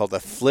too called a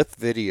Flip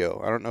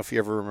Video. I don't know if you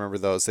ever remember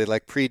those. They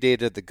like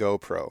predated the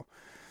GoPro.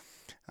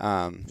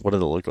 What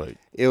did it look like?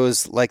 It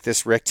was like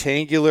this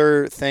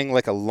rectangular thing,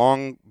 like a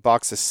long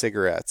box of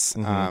cigarettes.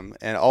 Mm-hmm.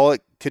 And all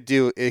it could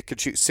do, it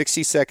could shoot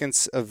 60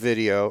 seconds of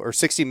video or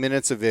 60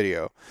 minutes of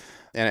video.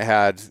 And it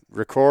had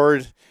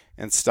record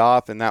and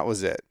stop, and that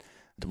was it.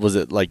 Was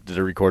it like, did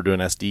it record to an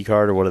SD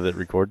card, or what did it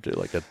record to?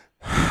 Like a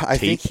I tape?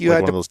 think you like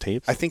had one to, of those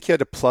tapes? I think you had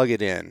to plug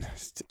it in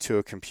to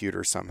a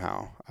computer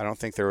somehow. I don't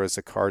think there was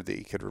a card that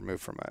you could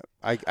remove from it.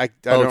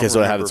 Okay,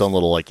 so it had its own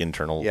little like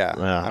internal. Yeah,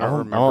 I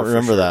don't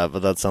remember that,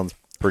 but that sounds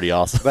pretty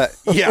awesome. But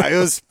yeah, it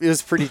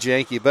was pretty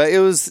janky. But it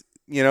was,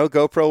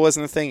 GoPro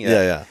wasn't a thing yet.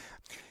 Yeah.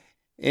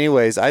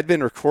 Anyways, I'd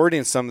been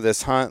recording some of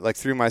this hunt like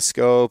through my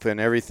scope and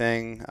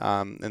everything.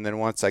 And then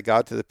once I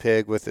got to the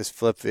pig with this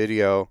Flip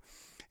Video,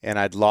 and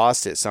I'd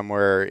lost it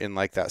somewhere in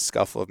like that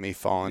scuffle of me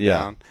falling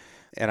down.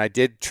 And I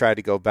did try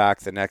to go back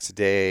the next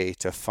day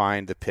to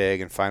find the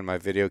pig and find my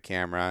video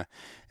camera.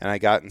 And I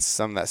got in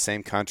some of that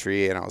same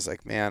country, and I was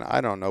like, man, I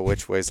don't know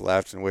which way's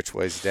left and which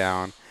way's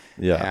down.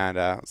 Yeah. And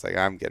I was like,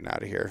 I'm getting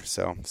out of here.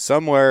 So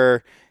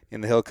somewhere in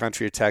the hill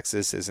country of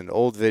Texas is an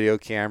old video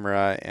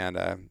camera and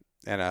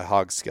a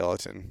hog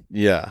skeleton.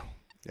 Yeah.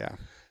 Yeah.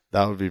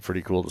 That would be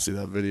pretty cool to see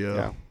that video.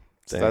 Yeah.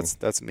 So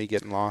that's me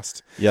getting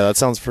lost. Yeah, that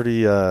sounds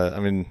pretty I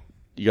mean,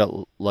 you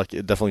got lucky.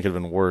 It definitely could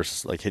have been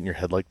worse, like hitting your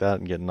head like that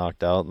and getting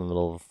knocked out in the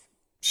middle of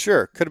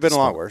Sure, could have been a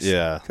lot worse.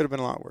 Yeah. Could have been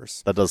a lot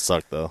worse. That does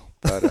suck though.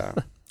 But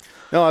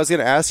no, I was going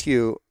to ask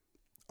you,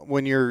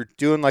 when you're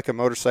doing like a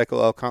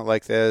motorcycle elk hunt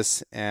like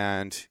this,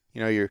 and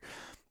you're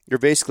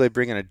basically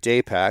bringing a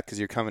day pack because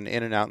you're coming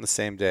in and out in the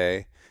same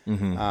day.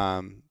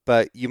 Mm-hmm.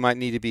 But you might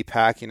need to be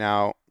packing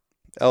out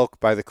elk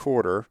by the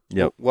quarter.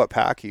 Yep. What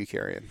pack are you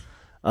carrying?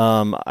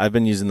 I've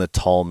been using the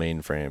tall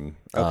mainframe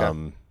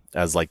Okay.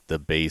 as like the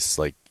base,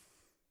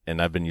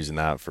 and I've been using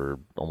that for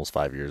almost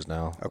 5 years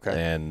now. Okay.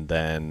 And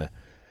then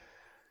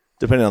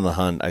depending on the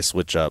hunt, I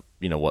switch up,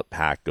 what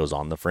pack goes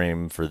on the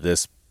frame. For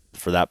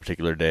that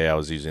particular day, I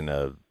was using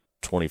a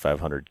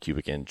 2,500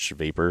 cubic inch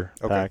vapor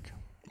pack,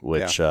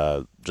 which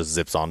just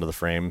zips onto the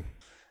frame.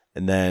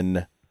 And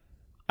then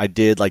I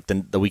did like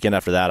the weekend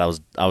after that, I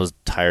was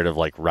tired of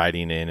like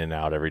riding in and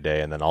out every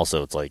day. And then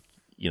also it's like,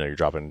 you're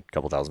dropping a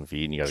couple thousand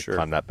feet and you got to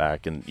climb that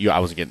back. And I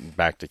wasn't getting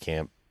back to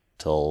camp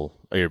till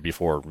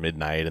before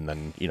midnight, and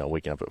then,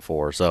 waking up at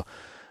 4. So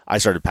I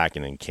started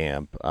packing in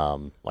camp,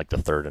 like the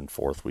 3rd and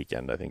 4th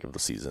weekend, I think, of the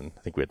season.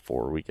 I think we had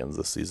 4 weekends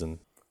this season.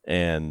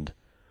 And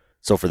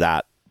so for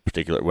that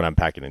particular, when I'm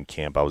packing in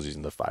camp, I was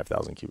using the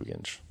 5,000 cubic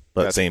inch,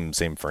 but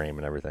same frame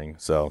and everything.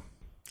 So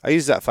I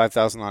used that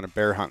 5,000 on a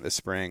bear hunt this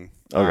spring.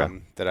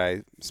 That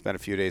I spent a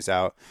few days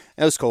out.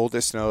 It was cold.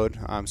 It snowed.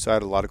 So I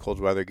had a lot of cold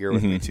weather gear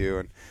with me too.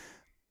 And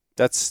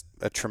that's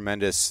a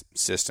tremendous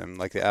system.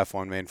 Like the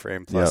F1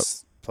 mainframe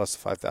plus the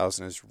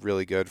 5,000 is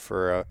really good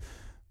for a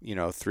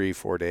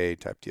 3-4 day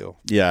type deal.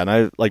 Yeah,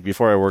 and I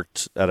before I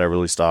worked at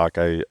Everly Stock,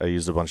 I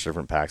used a bunch of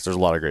different packs. There's a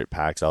lot of great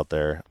packs out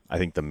there. I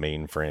think the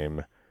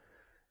mainframe,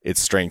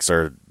 its strengths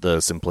are the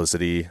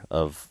simplicity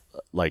of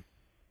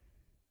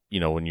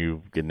when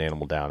you get an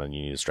animal down and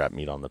you need to strap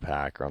meat on the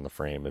pack or on the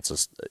frame,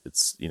 it's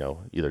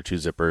either 2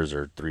 zippers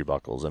or 3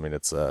 buckles. I mean,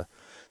 it's a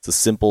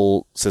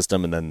simple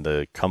system, and then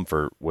the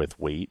comfort with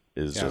weight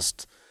is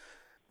just,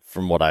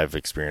 from what I've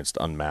experienced,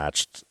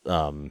 unmatched.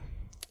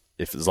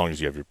 As long as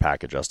you have your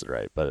pack adjusted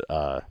right. But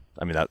I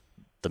mean, that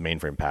the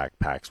mainframe pack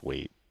packs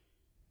weight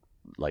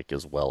like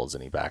as well as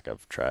any pack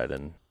I've tried,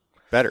 and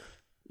better.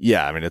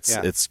 Yeah, I mean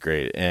it's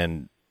great,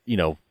 and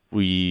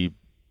we,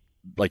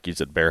 like you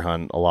said, bear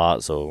hunt a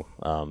lot. So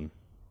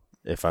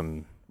if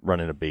I'm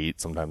running a bait,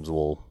 sometimes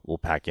we'll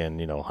pack in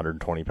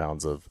 120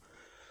 pounds of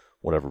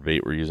whatever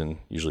bait we're using,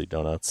 usually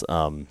donuts.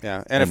 And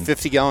a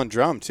 50-gallon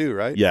drum too,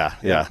 right?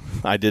 Yeah.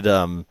 I did.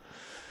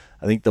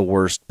 I think the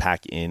worst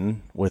pack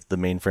in with the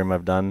mainframe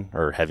I've done,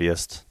 or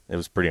heaviest, it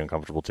was pretty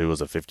uncomfortable too, was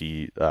the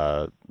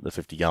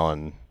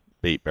 50-gallon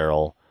bait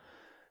barrel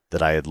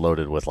that I had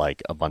loaded with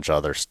like a bunch of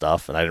other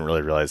stuff, and I didn't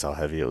really realize how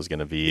heavy it was going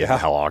to be Yeah.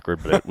 and how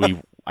awkward. But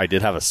I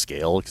did have a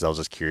scale because I was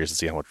just curious to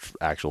see how much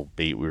actual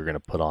bait we were going to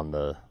put on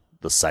the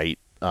site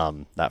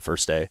that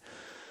first day.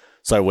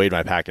 So I weighed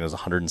my pack and it was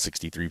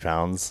 163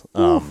 pounds,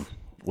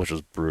 which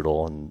was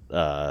brutal. And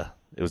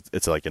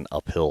it's like an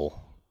uphill.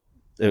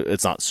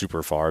 It's not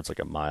super far. It's like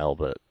a mile,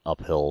 but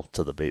uphill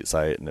to the bait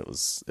site, and it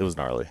was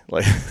gnarly.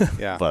 Like,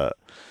 Yeah. But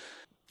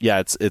yeah,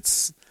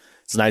 it's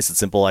nice and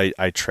simple.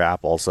 I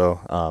trap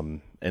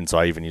also, and so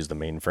I even use the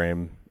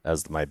mainframe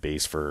as my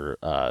base for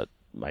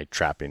my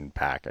trapping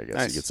pack, I guess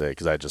Nice. you could say,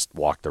 because I just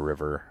walk the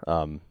river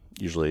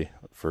usually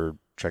for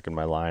checking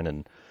my line,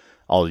 and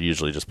I'll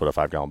usually just put a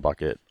 5-gallon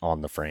bucket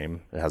on the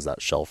frame. It has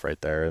that shelf right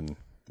there, and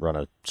run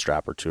a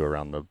strap or two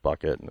around the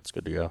bucket, and it's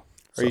good to go.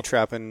 Are you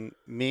trapping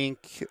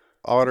mink,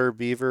 otter,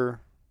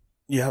 beaver?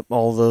 Yep,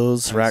 all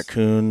those. Nice.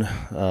 Raccoon,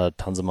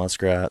 tons of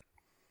muskrat.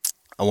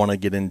 I want to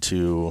get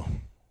into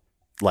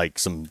like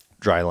some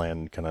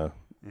dryland kind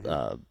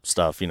of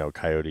stuff,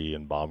 coyote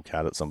and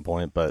bobcat at some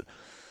point, but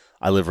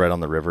I live right on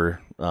the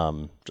river,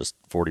 just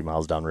 40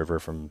 miles downriver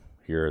from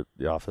here at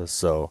the office,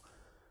 so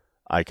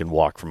I can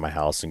walk from my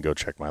house and go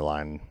check my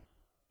line,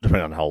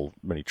 depending on how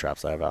many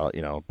traps I have out,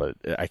 but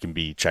I can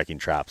be checking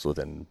traps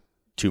within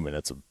 2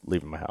 minutes of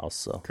leaving my house.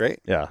 So Great.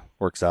 yeah,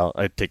 works out.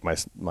 I take my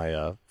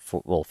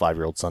little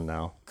 5-year-old son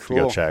now to Cool.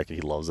 go check.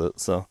 He loves it.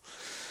 So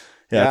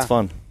yeah, it's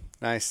fun.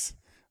 Nice.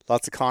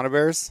 Lots of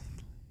conibears?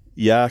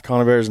 Yeah,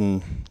 conibears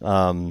and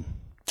a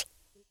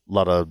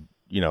lot of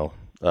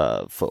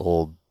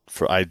foothold.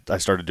 I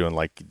started doing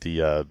like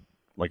the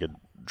like a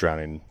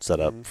drowning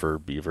setup for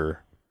beaver,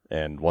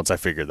 and once I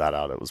figured that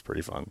out, it was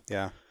pretty fun.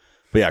 Yeah.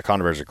 But yeah,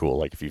 conibears are cool.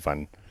 Like if you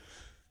find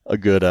a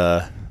good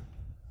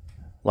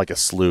like a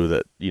slough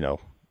that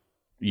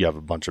you have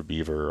a bunch of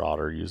beaver or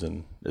otter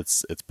using,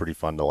 it's pretty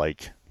fun to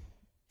like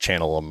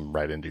channel them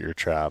right into your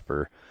trap.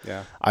 Or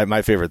Yeah.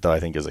 my favorite though, I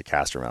think, is a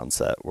caster mount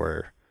set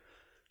where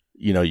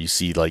you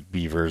see like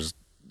beavers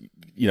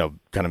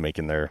kind of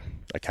making a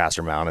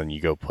caster mount, and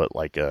you go put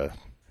like a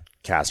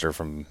caster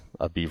from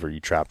a beaver you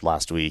trapped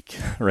last week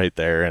right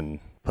there, and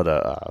put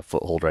a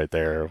foothold right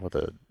there with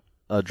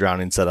a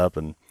drowning setup.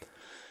 And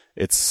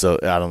it's so,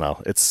 I don't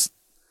know, it's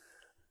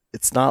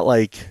not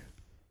like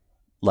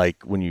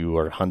when you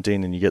are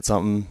hunting and you get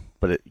something,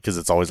 but because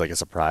it's always like a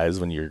surprise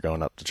when you're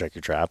going up to check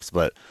your traps.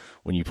 But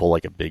when you pull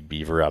like a big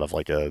beaver out of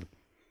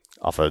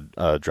off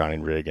a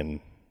drowning rig, and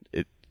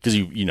because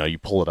you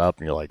pull it up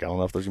and you're like, I don't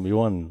know if there's gonna be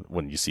one.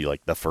 When you see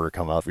like the fur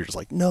come up, you're just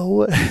like,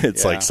 no.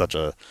 It's like such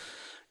a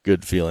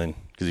good feeling,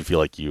 because you feel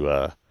like you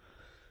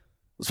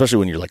especially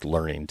when you're like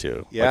learning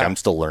too. Yeah. Like I'm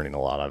still learning a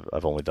lot.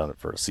 I've only done it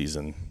for a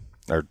season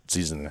or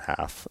season and a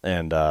half,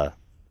 and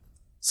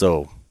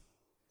so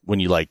when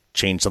you like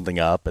change something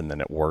up and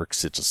then it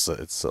works, it's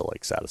so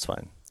like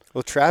satisfying.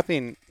 Well,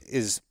 trapping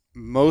is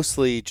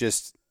mostly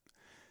just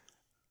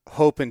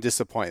hope and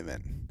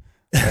disappointment.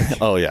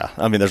 Oh yeah,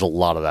 I mean, there's a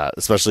lot of that,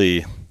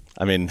 especially,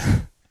 I mean,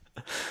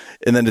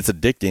 and then it's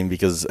addicting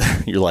because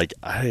you're like,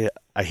 I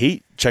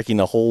hate checking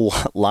the whole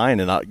line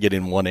and not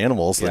getting one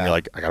animal. So then you're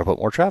like, I gotta put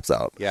more traps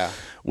out. Yeah.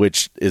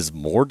 Which is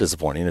more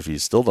disappointing if you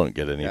still don't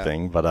get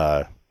anything.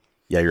 But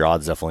yeah, your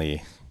odds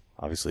definitely,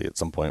 obviously, at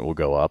some point will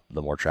go up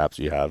the more traps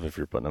you have if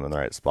you're putting them in the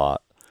right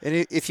spot.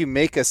 And if you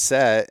make a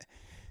set,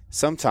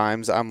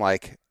 sometimes I'm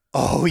like,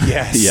 oh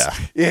yes, Yeah.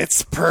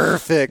 it's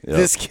perfect. Yep.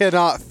 This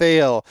cannot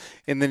fail.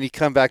 And then you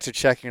come back to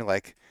check and you're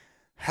like,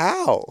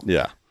 how?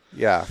 Yeah.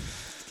 Yeah.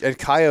 And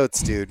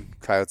coyotes, dude.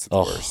 Coyotes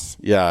are the worst.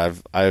 Yeah,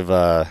 I've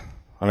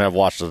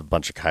watched a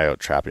bunch of coyote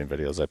trapping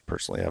videos. I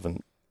personally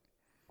haven't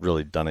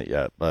really done it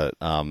yet, but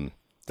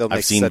They'll make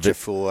I've seen such a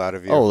fool out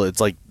of you. Oh, it's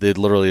like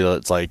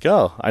it's like,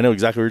 oh, I know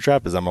exactly where your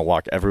trap is. I'm gonna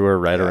walk everywhere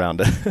right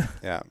around it.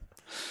 Yeah.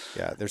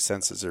 Yeah, their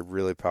senses are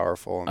really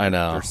powerful. And I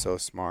know. They're so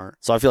smart.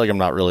 So I feel like I'm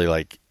not really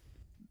like,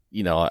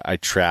 I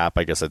trap.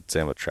 I guess I'd say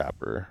I'm a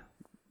trapper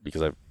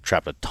because I've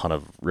trapped a ton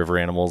of river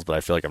animals, but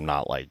I feel like I'm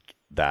not like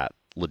that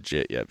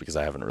legit yet because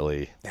I haven't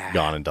really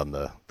gone and done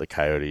the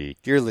coyote.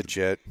 You're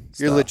legit.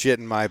 You're legit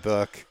in my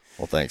book.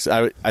 Well, thanks.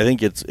 I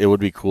think it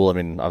would be cool. I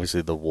mean,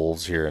 obviously the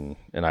wolves here in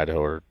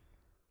Idaho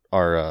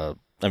are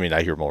I mean,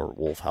 I hear more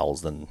wolf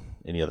howls than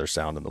any other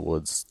sound in the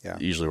woods. Yeah.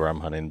 Usually where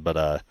I'm hunting,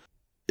 but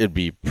it'd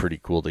be pretty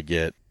cool to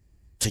get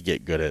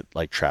good at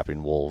like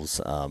trapping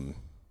wolves.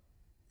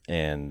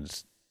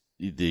 And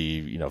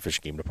the Fish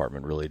and Game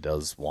Department really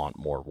does want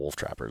more wolf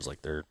trappers.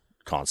 Like they're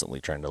constantly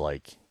trying to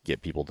like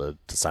get people to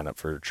sign up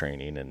for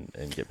training and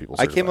get people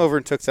certified. I came over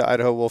and took the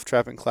Idaho wolf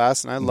trapping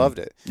class, and I loved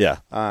it. Yeah.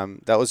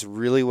 That was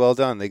really well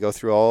done. They go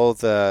through all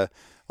the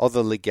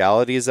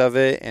legalities of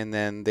it, and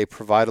then they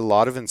provide a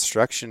lot of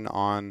instruction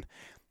on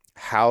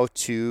how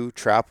to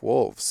trap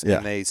wolves. Yeah.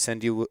 And they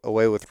send you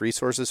away with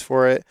resources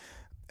for it.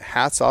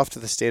 Hats off to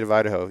the state of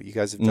Idaho. You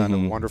guys have done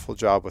a wonderful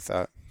job with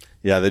that.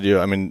 Yeah, they do.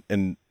 I mean,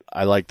 and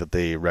I like that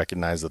they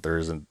recognize that there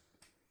isn't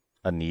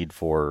a need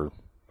for,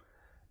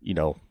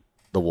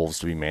 the wolves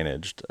to be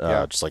managed,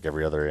 just like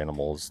every other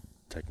animal is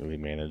technically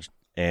managed,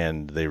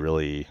 and they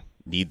really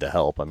need the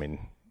help. I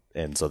mean,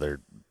 and so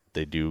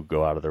they do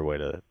go out of their way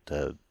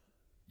to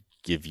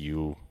give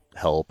you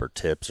help or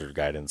tips or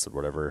guidance or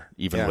whatever,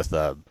 even Yeah. with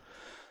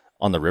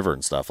on the river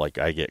and stuff. Like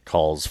I get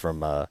calls from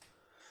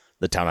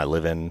the town I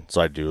live in,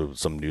 so I do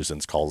some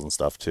nuisance calls and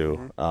stuff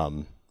too.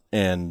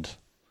 And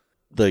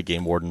the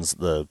game wardens,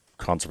 the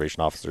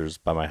conservation officers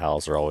by my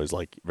house are always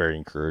like very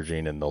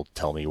encouraging, and they'll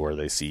tell me where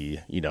they see,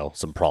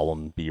 some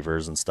problem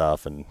beavers and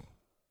stuff, and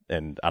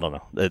I don't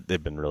know,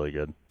 they've been really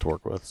good to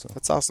work with. So.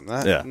 That's awesome.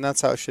 Yeah. And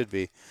that's how it should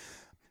be.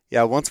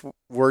 Yeah, once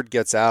word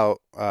gets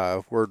out,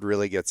 word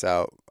really gets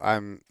out.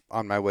 I'm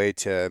on my way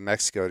to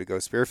Mexico to go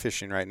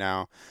spearfishing right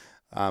now.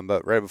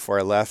 But right before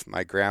I left,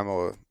 my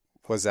grandma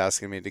was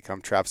asking me to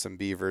come trap some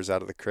beavers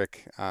out of the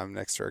creek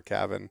next to her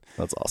cabin.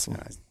 That's awesome.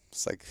 And I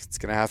was like, it's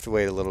going to have to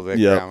wait a little bit,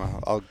 Yep. Grandma.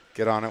 I'll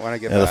get on it when I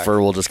get Yeah, back. the fur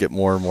will just get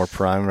more and more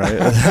prime,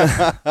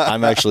 right?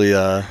 I'm actually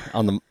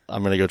I'm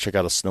gonna go check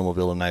out a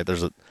snowmobile tonight.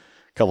 There's a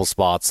couple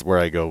spots where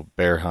I go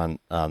bear hunt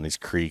on these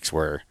creeks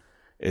where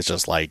it's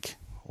just like,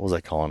 what was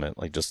I calling it?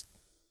 Just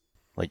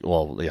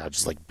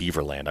like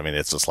beaver land. I mean,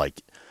 it's just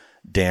like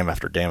dam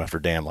after dam after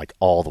dam, like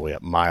all the way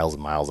up, miles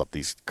and miles up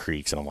these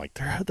creeks. And I'm like,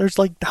 there's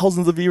like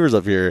thousands of beavers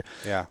up here.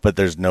 Yeah. But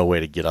there's no way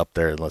to get up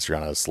there unless you're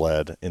on a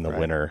sled in the Right.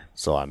 winter.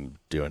 So I'm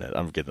doing it.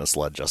 I'm getting a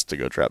sled just to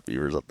go trap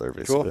beavers up there,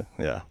 basically.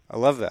 Cool. Yeah. I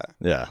love that.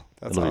 Yeah.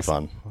 That's It'll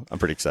awesome. be fun. I'm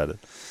pretty excited.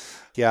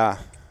 Yeah.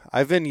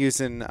 I've been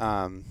using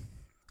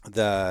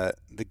the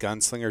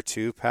Gunslinger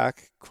 2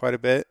 pack quite a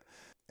bit.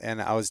 And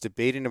I was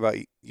debating about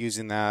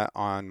using that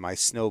on my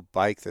snow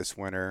bike this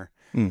winter.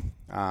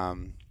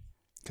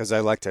 Because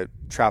I like to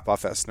trap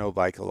off that snow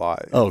bike a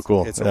lot. Oh,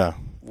 cool. It's Yeah. a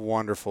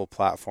wonderful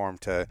platform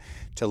to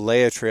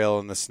lay a trail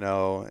in the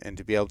snow and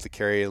to be able to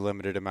carry a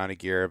limited amount of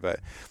gear. But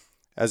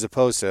as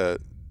opposed to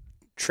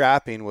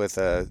trapping with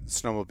a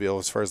snowmobile,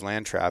 as far as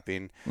land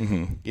trapping,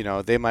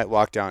 they might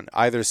walk down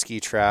either ski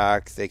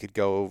track. They could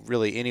go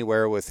really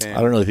anywhere within. I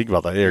don't really think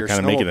about that. You're your kind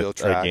of making snowmobile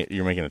track.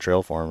 you're making a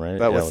trail for them, right?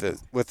 But Yeah,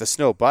 with the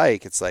snow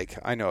bike, it's like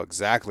I know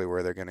exactly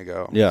where they're going to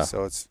go. Yeah.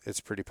 So it's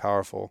pretty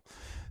powerful.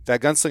 That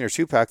Gunslinger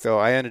 2 pack, though,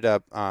 I ended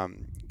up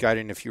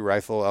guiding a few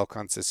rifle elk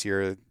hunts this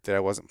year that I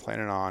wasn't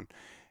planning on,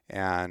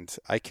 and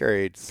I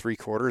carried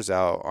 3/4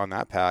 out on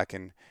that pack,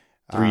 and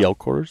 3 elk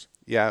quarters.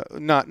 yeah,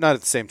 not at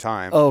the same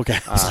time. Oh, okay.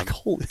 I was like,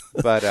 holy.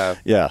 But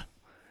Yeah.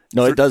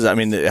 No, it does. I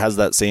mean, it has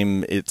that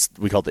same.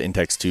 We call it the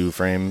Intex 2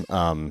 frame.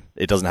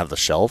 It doesn't have the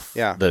shelf.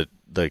 Yeah. The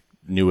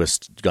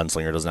newest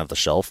Gunslinger doesn't have the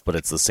shelf, but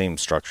it's the same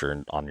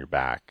structure on your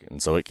back,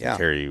 and so it can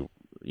carry.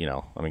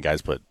 I mean,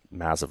 guys put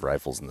massive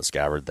rifles in the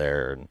scabbard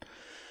there, and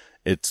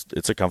it's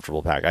a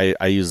comfortable pack.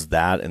 I use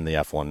that in the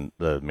F1,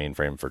 the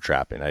mainframe for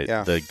trapping.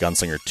 The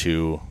Gunslinger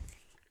 2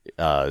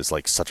 is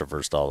like such a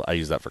versatile. I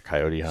use that for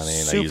coyote hunting.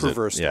 Super I use it,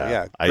 versatile.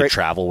 Yeah. I Great-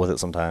 travel with it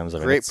sometimes. I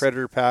mean, great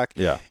predator pack.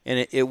 Yeah.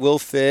 And it will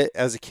fit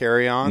as a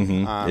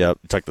carry-on. Yep.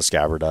 Tuck the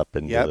scabbard up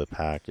into Yep. the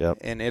pack. Yep.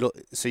 And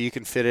so you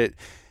can fit it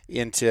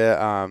into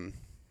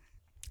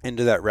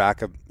that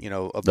rack of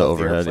above the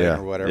overhead, airplane yeah.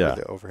 or whatever, Yeah.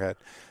 the overhead.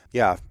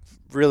 Yeah,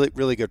 really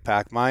really good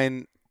pack.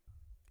 Mine,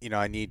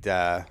 I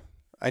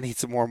need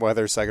some warm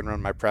weather so I can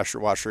run my pressure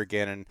washer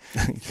again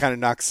and kind of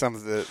knock some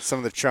of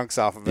the chunks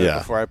off of it Yeah.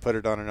 before I put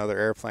it on another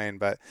airplane.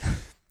 But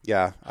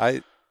yeah,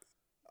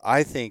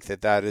 I think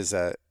that is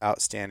a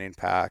outstanding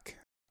pack.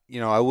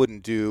 I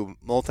wouldn't do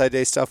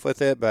multi-day stuff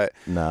with it, but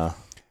No.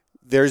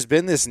 there's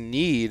been this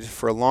need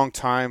for a long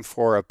time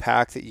for a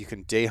pack that you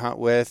can day hunt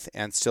with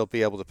and still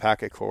be able to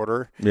pack a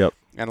quarter. Yep.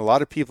 And a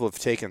lot of people have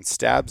taken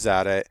stabs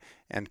at it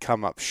and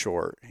come up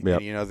short.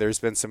 Yep. And, there's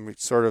been some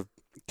sort of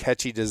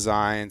catchy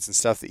designs and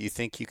stuff that you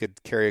think you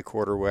could carry a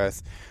quarter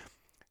with.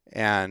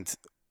 And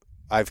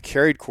I've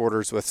carried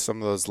quarters with some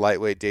of those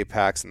lightweight day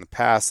packs in the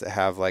past that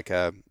have like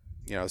a,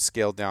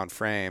 scaled down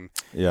frame.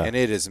 Yeah. And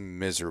it is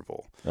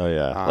miserable. Oh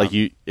yeah.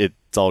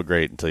 It's all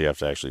great until you have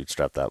to actually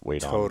strap that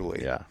weight on.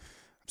 Totally. Yeah.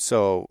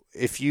 So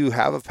if you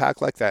have a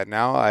pack like that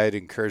now, I'd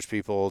encourage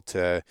people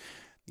to,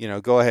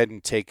 go ahead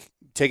and take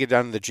it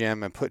down to the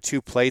gym and put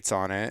 2 plates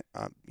on it,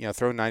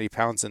 throw 90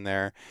 pounds in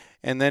there,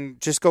 and then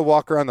just go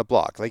walk around the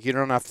block. Like you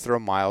don't have to throw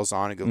miles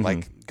on and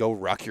go, go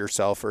ruck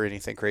yourself or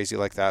anything crazy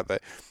like that,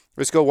 but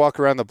just go walk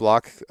around the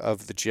block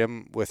of the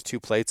gym with 2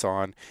 plates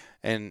on.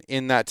 And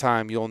in that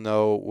time, you'll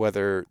know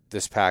whether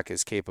this pack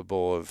is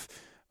capable of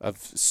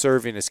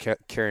serving as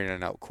carrying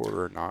an elk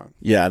quarter or not.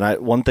 Yeah,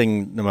 and one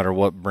thing, no matter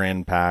what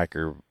brand pack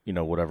or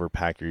whatever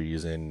pack you're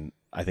using,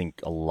 I think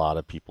a lot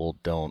of people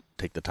don't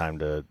take the time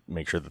to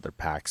make sure that their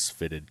pack's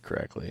fitted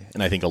correctly.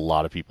 And I think a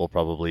lot of people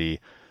probably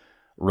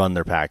run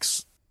their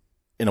packs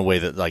in a way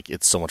that like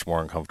it's so much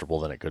more uncomfortable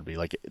than it could be.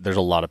 Like there's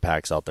a lot of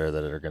packs out there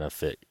that are going to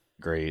fit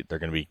great. They're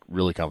going to be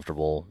really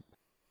comfortable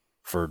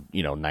for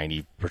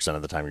 90%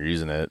 of the time you're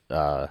using it.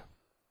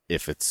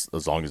 If it's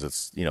as long as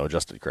it's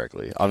adjusted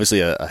correctly. Obviously,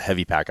 a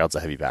heavy pack out's a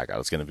heavy pack out.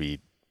 It's going to be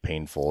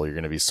painful. You're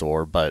going to be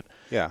sore. But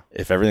Yeah.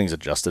 if everything's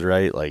adjusted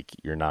right, like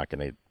you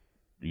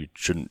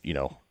shouldn't.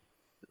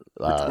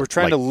 We're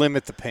trying to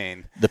limit the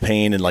pain. The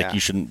pain and Yeah. you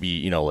shouldn't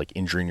be like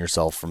injuring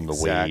yourself from the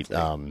Exactly.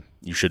 weight.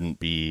 You shouldn't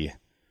be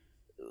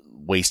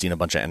wasting a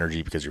bunch of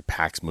energy because your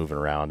pack's moving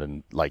around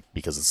and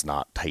because it's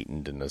not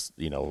tightened and this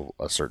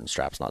a certain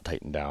strap's not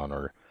tightened down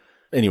or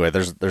anyway,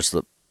 there's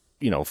the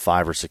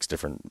 5 or 6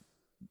 different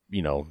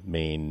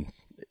main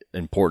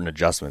important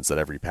adjustments that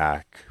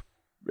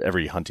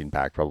every hunting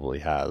pack probably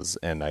has.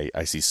 And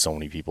I see so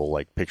many people,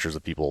 like pictures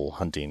of people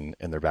hunting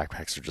and their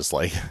backpacks are just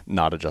like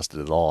not adjusted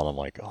at all. And I'm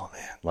like, oh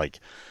man, like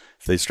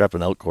if they strap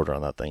an elk quarter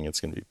on that thing, it's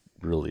going to be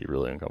really,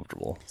 really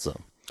uncomfortable.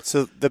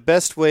 So the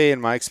best way in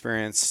my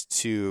experience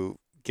to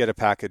get a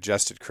pack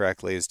adjusted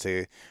correctly is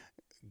to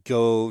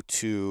go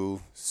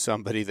to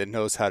somebody that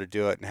knows how to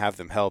do it and have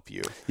them help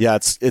you. Yeah,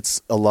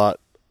 it's a lot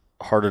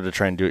harder to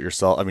try and do it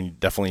yourself. I mean,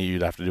 definitely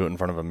you'd have to do it in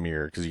front of a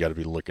mirror because you got to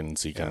be looking and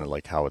see kind of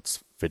like how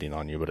it's fitting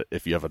on you. But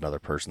if you have another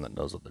person that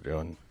knows what they're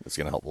doing, it's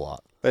going to help a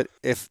lot. But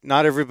if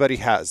not everybody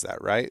has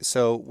that, right?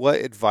 So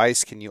what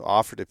advice can you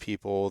offer to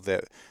people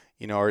that,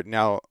 are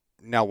now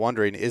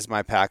wondering, is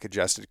my pack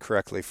adjusted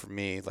correctly for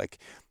me? Like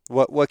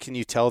what can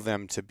you tell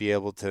them to be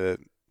able to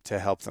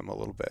help them a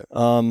little bit?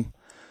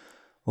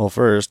 Well,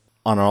 first,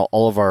 on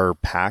all of our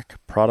pack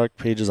product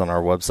pages on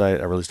our website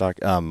at Everly Stock,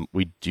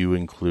 we do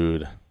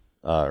include,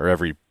 or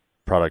every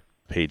product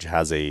page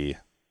has a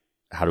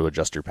how to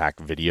adjust your pack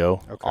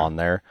video on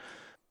there.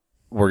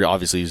 We're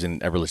obviously using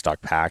Everly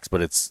Stock packs,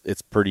 but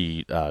it's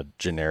pretty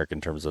generic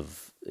in terms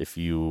of if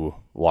you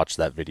watch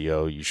that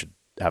video, you should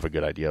have a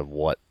good idea of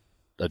what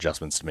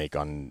adjustments to make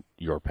on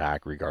your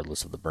pack,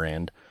 regardless of the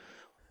brand.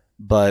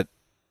 But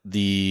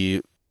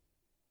the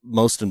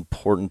most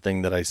important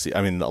thing that I see,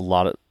 I mean, a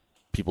lot of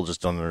people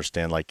just don't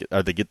understand, like,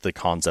 or they get the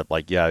concept,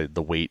 like, yeah,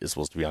 the weight is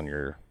supposed to be on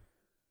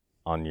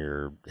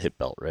your hip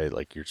belt, right?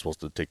 Like you're supposed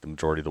to take the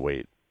majority of the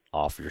weight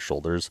off your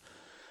shoulders,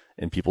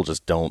 and people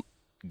just don't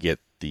get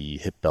the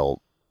hip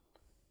belt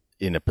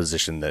in a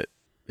position that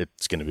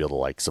it's going to be able to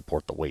like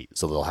support the weight.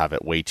 So they'll have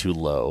it way too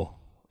low,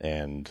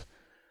 and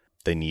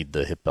they need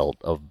the hip belt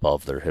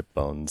above their hip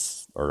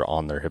bones or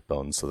on their hip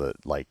bones so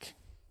that like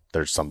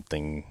there's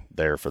something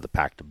there for the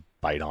pack to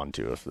bite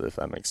onto, if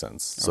that makes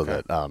sense. So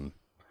that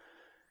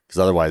because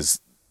otherwise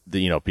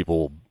people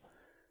will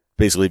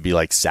basically be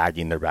like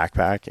sagging their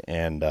backpack,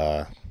 and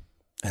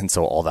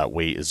so all that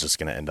weight is just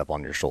going to end up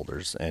on your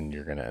shoulders, and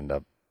you're going to end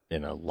up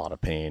in a lot of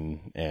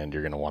pain, and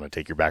you're going to want to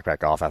take your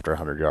backpack off after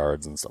 100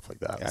 yards and stuff like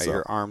that. Yeah, so,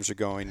 your arms are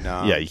going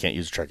numb. Yeah, you can't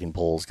use trekking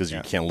poles because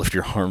you can't lift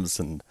your arms.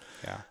 And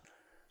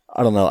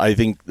I don't know. I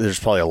think there's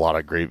probably a lot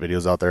of great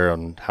videos out there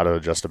on how to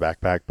adjust a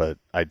backpack, but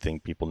I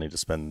think people need to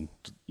spend,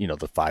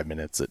 the 5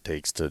 minutes it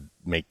takes to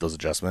make those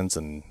adjustments,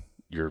 and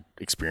your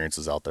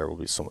experiences out there will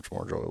be so much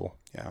more enjoyable.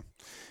 Yeah.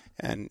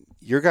 And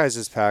your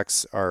guys'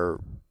 packs are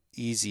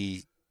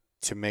easy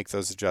to make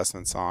those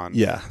adjustments on.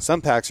 Yeah.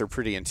 Some packs are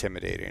pretty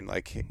intimidating.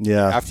 Like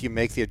after you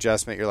make the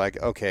adjustment, you're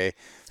like, okay,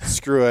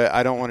 screw it.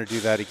 I don't want to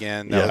do that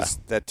again.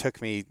 That took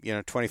me,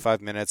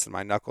 25 minutes and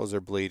my knuckles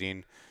are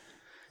bleeding.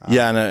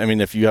 Yeah. And I mean,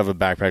 if you have a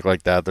backpack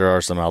like that, there are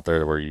some out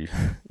there where you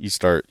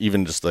start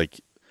even just like,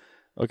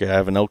 okay, I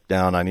have an elk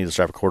down, I need to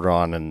strap a quarter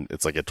on, and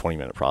it's like a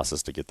 20-minute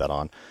process to get that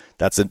on.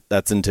 That's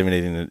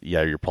intimidating.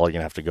 Yeah. You're probably going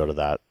to have to go to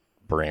that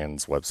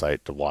brand's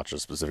website to watch a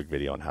specific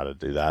video on how to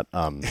do that.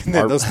 And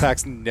then those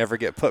packs never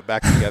get put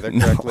back together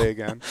correctly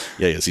again.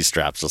 Yeah, you see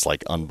straps just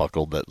like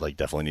unbuckled that like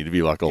definitely need to be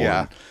buckled.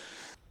 Yeah. And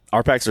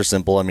our packs are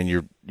simple. I mean,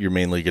 you're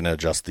mainly going to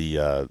adjust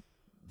the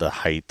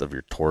height of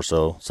your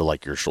torso, so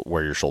like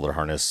where your shoulder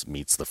harness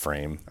meets the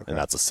frame, and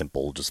that's a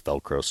simple just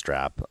Velcro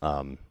strap.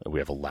 We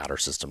have a ladder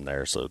system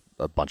there, so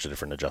a bunch of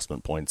different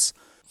adjustment points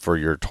for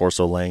your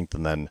torso length,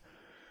 and then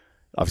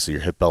obviously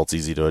your hip belt's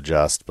easy to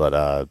adjust,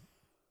 but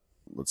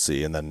let's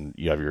see. And then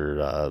you have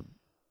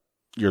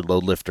your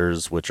load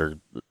lifters, which are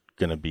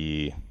going to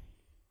be,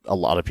 a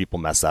lot of people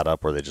mess that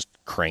up where they just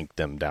crank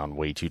them down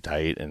way too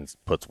tight and it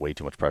puts way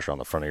too much pressure on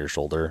the front of your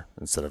shoulder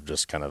instead of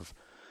just kind of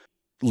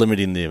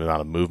limiting the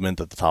amount of movement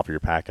that the top of your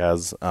pack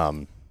has.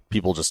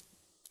 People just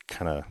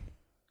kind of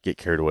get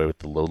carried away with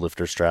the load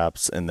lifter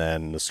straps. And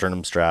then the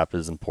sternum strap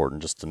is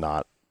important just to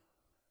not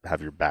have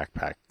your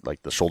backpack,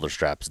 like the shoulder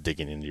straps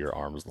digging into your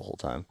arms the whole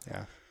time.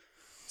 Yeah.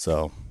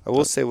 So I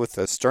will say with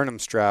the sternum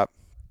strap,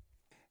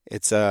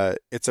 it's a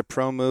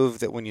pro move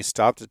that when you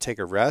stop to take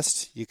a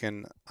rest, you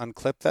can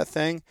unclip that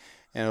thing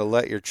and it'll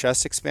let your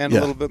chest expand a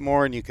little bit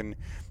more, and you can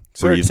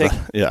sort of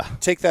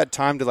take that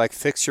time to like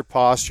fix your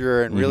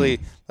posture and really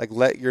like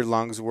let your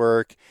lungs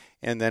work,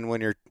 and then when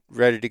you're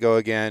ready to go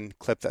again,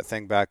 clip that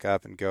thing back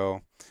up and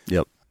go.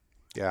 Yep.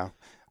 Yeah.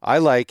 I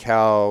like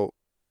how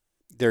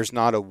there's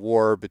not a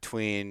war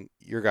between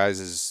your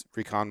guys'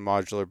 Recon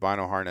modular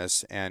bino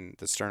harness and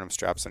the sternum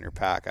straps on your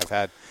pack. I've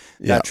had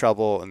that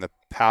trouble in the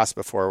past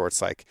before where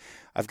it's like,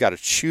 I've got to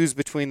choose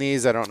between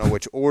these. I don't know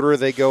which order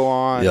they go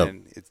on,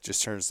 and it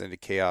just turns into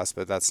chaos,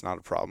 but that's not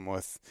a problem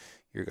with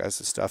your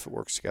guys' stuff. It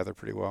works together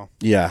pretty well.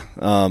 Yeah.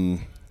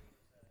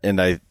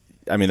 And I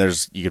mean,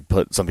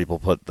 some people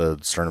put the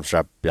sternum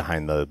strap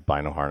behind the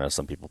bino harness.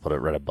 Some people put it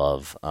right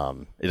above.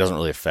 It doesn't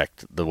really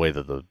affect the way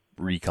that the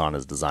Recon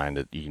is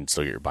designed. You can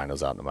still get your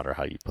binos out no matter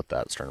how you put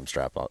that sternum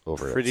strap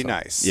over it. Pretty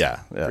nice.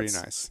 Yeah. Pretty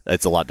nice.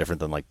 It's a lot different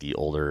than like the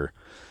older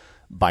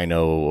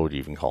bino, what would you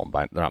even call them?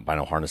 They're not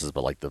bino harnesses,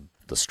 but like the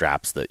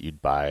straps that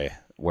you'd buy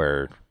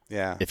where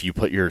Yeah. if you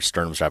put your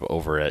sternum strap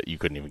over it, you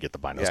couldn't even get the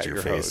binos to your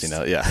you're face. hosed. You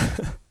know,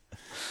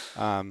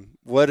 yeah.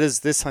 What does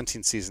this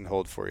hunting season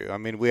hold for you? I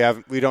mean,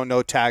 we don't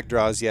know tag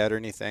draws yet or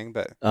anything,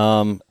 but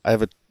I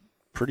have a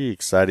pretty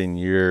exciting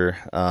year.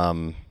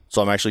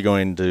 So I'm actually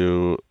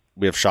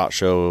we have SHOT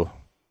Show,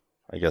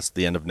 I guess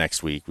the end of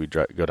next week. We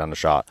go down to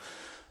SHOT.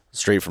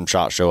 Straight from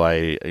SHOT Show,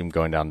 I am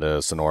going down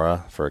to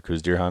Sonora for a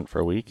Coues deer hunt for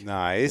a week.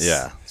 nice.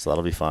 Yeah, so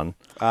that'll be fun.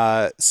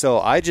 So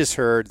I just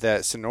heard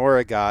that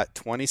Sonora got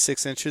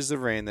 26 inches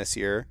of rain this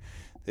year.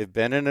 They've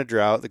been in a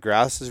drought. The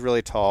grass is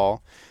really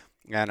tall.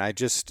 And I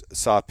just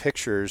saw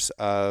pictures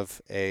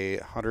of a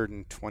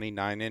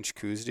 129-inch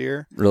Coues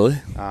deer. Really?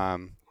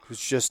 Who's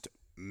just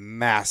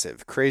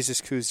massive.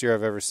 Craziest Coues deer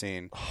I've ever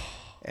seen.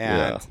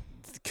 And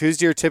Coues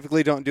deer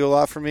typically don't do a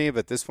lot for me,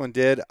 but this one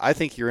did. I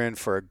think you're in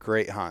for a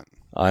great hunt.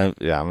 I've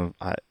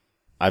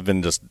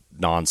been just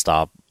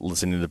nonstop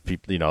listening to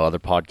people, other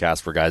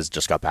podcasts where guys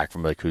just got back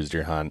from a Coues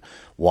deer hunt,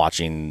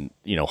 watching,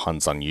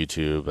 hunts on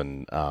YouTube,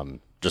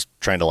 and just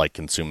trying to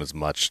consume as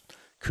much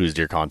Coues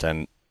deer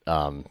content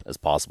as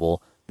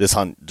possible. This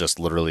hunt just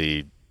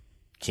literally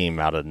came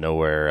out of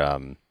nowhere.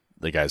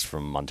 The guys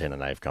from Montana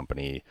Knife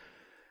Company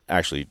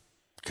actually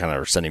kind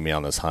of are sending me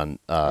on this hunt.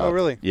 Oh,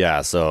 really?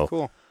 Yeah. So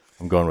cool.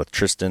 I'm going with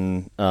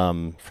Tristan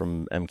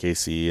from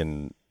MKC,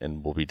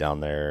 and we'll be down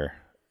there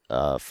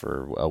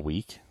for a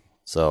week.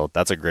 So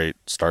that's a great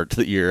start to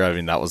the year. I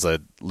mean,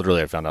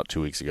 literally I found out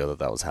 2 weeks ago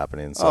that was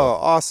happening. So,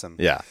 awesome.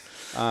 Yeah.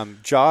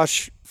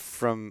 Josh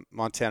from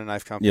Montana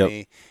Knife Company,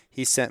 Yep.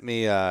 he sent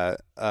me a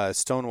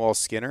Stonewall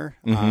Skinner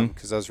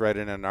because I was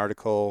writing an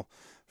article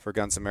for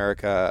Guns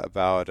America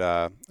about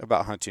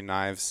hunting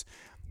knives,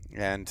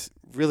 and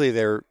really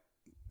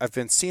I've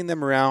been seeing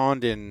them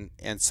around, and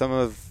some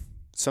of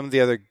the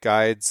other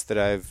guides that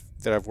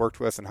I've worked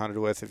with and hunted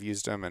with have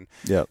used them, and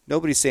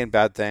nobody's saying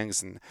bad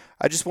things, and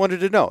I just wanted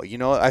to know.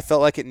 I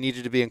felt like it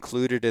needed to be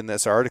included in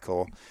this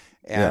article,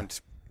 and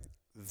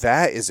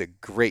that is a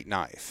great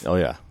knife. Oh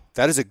yeah.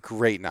 That is a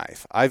great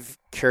knife. I've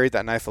carried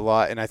that knife a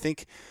lot, and I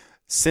think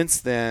since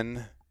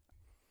then,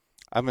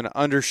 I'm going to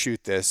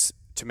undershoot this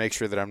to make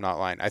sure that I'm not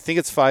lying. I think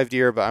it's 5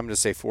 deer, but I'm going to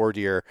say 4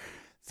 deer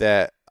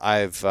that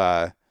I've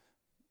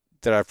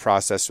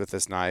processed with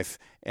this knife,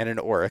 and an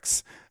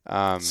Oryx.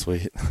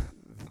 Sweet.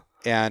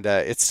 And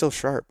it's still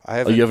sharp. You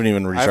haven't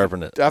even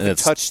resharpened it. I haven't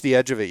touched the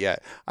edge of it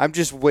yet. I'm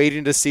just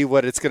waiting to see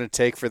what it's going to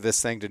take for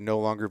this thing to no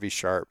longer be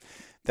sharp.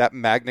 That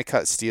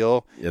MagnaCut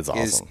steel is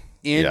awesome.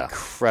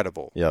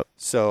 Incredible. Yep.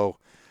 So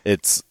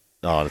it's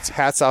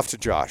hats off to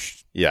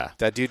Josh. Yeah.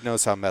 That dude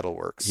knows how metal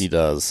works. He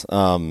does.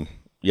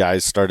 I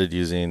started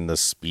using the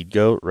Speed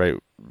Goat right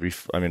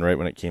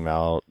when it came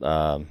out.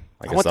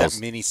 I want that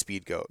mini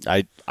Speed Goat.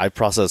 I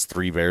processed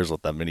 3 bears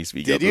with that mini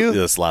Speed Goat. Did you?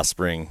 This last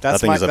spring.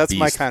 That's that thing that's is a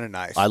my beast. kind of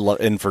knife. I love,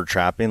 and for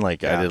trapping, I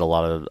did a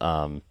lot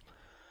of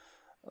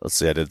let's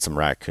see, I did some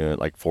raccoon,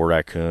 4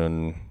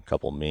 raccoon, a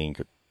couple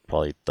mink,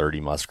 probably 30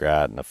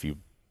 muskrat, and a few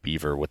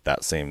beaver with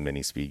that same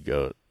mini Speed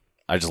Goat.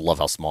 I just love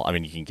how small. I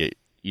mean, you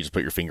just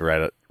put your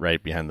finger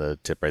right behind the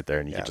tip right there,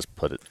 and you can just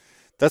put it.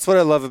 That's what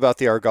I love about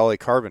the Argali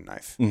carbon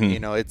knife.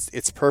 Mm-hmm.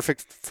 It's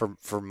perfect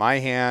for my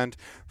hand,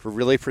 for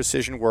really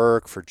precision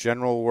work, for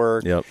general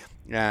work. Yep.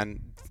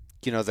 And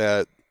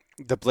the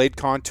blade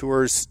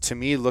contours to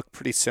me look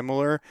pretty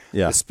similar.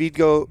 Yeah.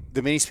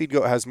 The mini Speed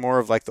Goat has more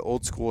of the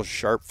old school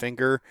sharp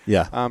finger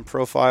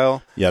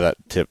profile. Yeah, that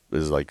tip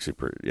is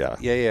super. Yeah.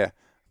 Yeah.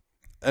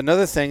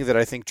 Another thing that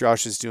I think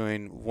Josh is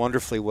doing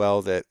wonderfully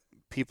well that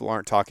people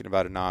aren't talking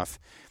about enough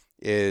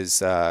is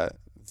the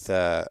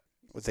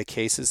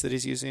cases that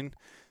he's using.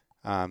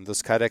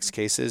 Those Kydex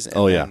cases.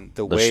 And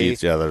the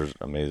sheaths, they're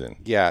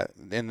amazing. Yeah,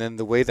 and then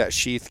the way that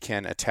sheath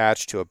can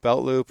attach to a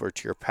belt loop or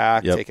to your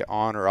pack, take it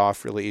on or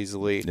off really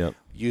easily,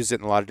 use it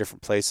in a lot of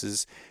different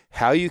places.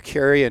 How you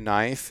carry a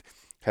knife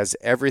has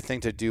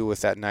everything to do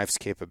with that knife's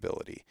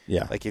capability.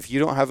 Yeah. If you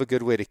don't have a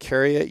good way to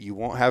carry it, you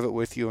won't have it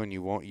with you and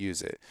you won't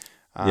use it.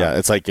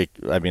 It's I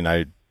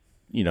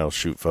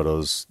shoot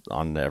photos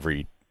on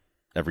every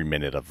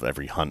minute of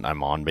every hunt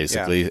I'm on,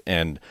 basically,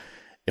 and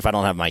if I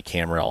don't have my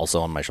camera also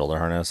on my shoulder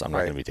harness, I'm not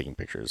going to be taking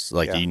pictures.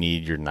 You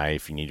need your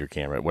knife, you need your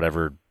camera,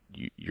 whatever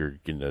you're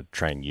going to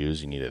try and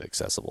use, you need it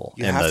accessible.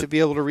 You have to be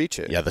able to reach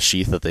it. Yeah, the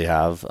sheath that they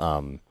have,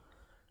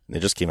 they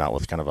just came out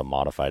with kind of a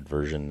modified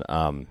version.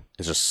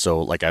 It's just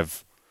so,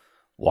 I've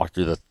walked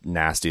through the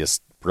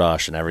nastiest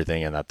brush and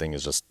everything, and that thing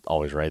is just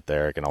always right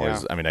there. I can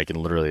always, I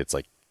can literally, it's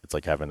like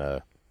having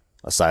a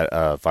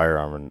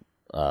firearm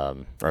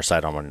or a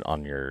sidearm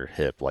on your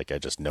hip. I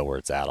just know where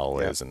it's at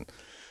always.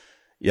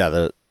 Yeah.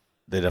 And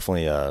they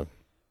definitely have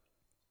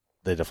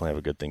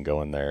a good thing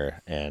going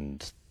there,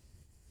 and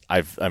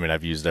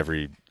I've used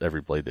every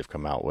blade they've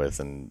come out with,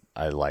 and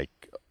I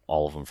like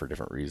all of them for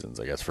different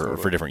reasons, I guess,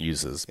 for different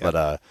uses. Yeah.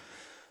 But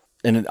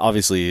and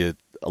obviously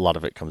a lot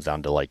of it comes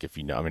down to if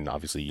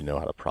obviously you know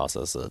how to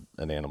process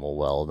an animal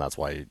well, and that's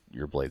why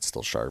your blade's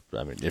still sharp.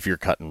 If you're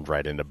cutting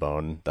right into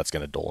bone, that's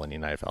going to dull any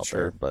knife out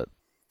there. But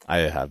I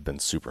have been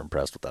super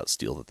impressed with that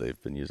steel that they've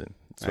been using,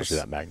 especially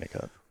that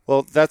MagnaCut.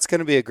 Well, that's going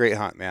to be a great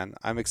hunt, man.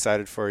 I'm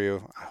excited for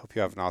you. I hope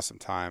you have an awesome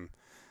time.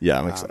 Yeah,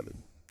 I'm excited.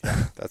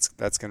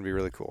 That's going to be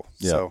really cool.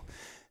 Yeah. So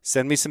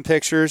send me some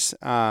pictures.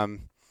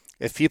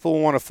 If people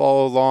want to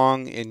follow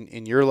along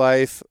in your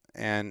life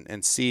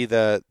and see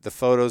the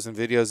photos and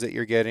videos that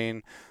you're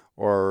getting,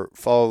 or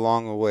follow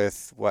along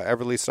with what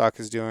Everlystock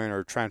is doing,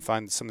 or try and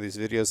find some of these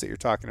videos that you're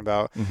talking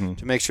about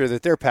to make sure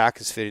that their pack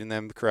is fitting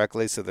them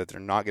correctly so that they're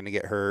not going to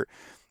get hurt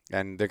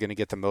and they're going to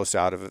get the most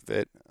out of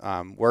it.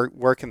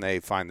 Where can they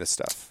find this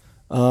stuff?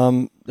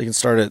 They can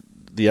start at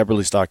the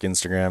Everlystock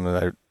Instagram,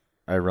 and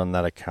I run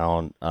that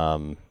account.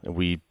 And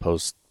we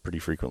post pretty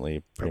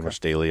frequently, pretty much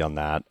daily on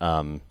that.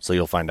 So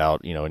you'll find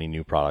out, any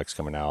new products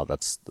coming out.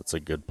 That's a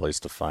good place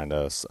to find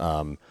us.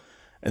 And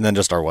then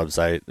just our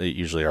website,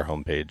 usually our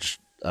homepage,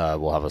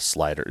 we'll have a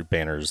slider,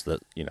 banners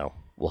that,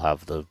 we'll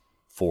have the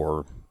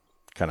 4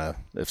 kind of,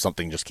 if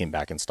something just came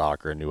back in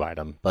stock or a new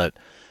item.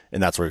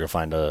 And that's where you'll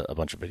find a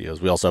bunch of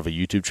videos. We also have a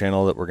YouTube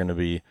channel that we're going to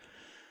be,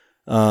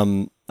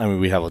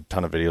 we have a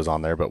ton of videos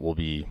on there, but we'll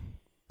be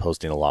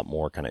posting a lot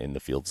more kind of in the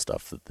field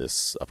stuff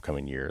this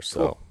upcoming year.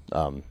 So,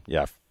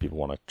 if people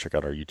want to check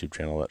out our YouTube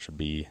channel, that should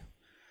be.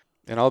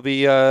 And I'll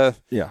be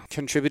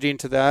contributing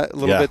to that a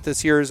little bit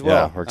this year as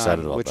well. Yeah, we're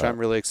excited about which that. I'm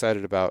really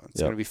excited about. It's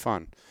going to be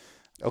fun.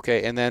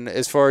 Okay, and then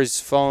as far as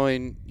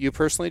following you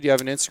personally, do you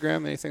have an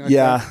Instagram, anything like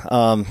that?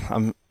 Yeah,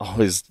 I'm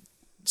always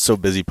so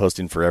busy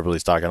posting for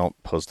Everlystock. I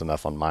don't post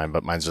enough on mine,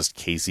 but mine's just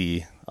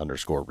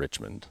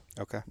Casey_Richmond.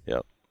 Okay.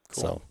 Yep.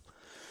 Cool. So.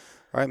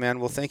 All right, man.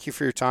 Well, thank you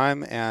for your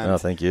time. And no,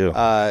 thank you.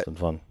 It's been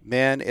fun.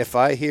 Man, if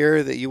I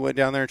hear that you went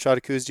down there and shot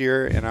a Coues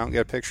deer and I don't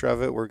get a picture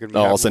of it, we're going to be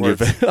I'll send you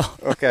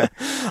Okay.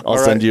 I'll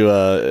send you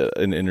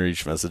an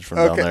inReach message from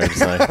down there.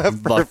 Just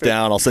like, buck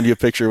down. I'll send you a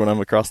picture when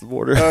I'm across the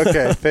border.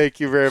 Okay. Thank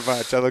you very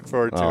much. I look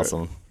forward to it.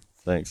 Awesome.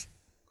 Thanks.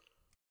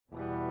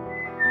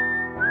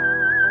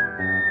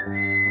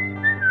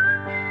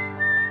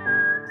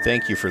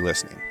 Thank you for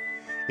listening.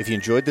 If you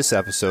enjoyed this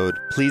episode,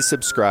 please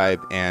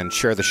subscribe and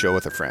share the show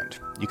with a friend.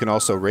 You can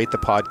also rate the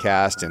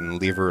podcast and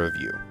leave a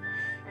review.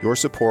 Your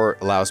support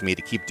allows me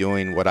to keep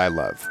doing what I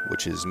love,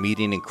 which is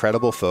meeting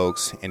incredible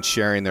folks and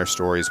sharing their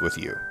stories with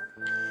you.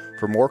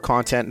 For more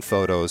content and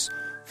photos,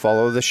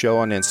 follow the show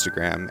on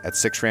Instagram at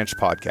Six Ranch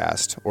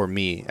Podcast or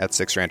me at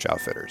Six Ranch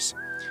Outfitters.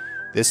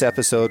 This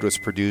episode was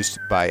produced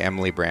by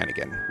Emily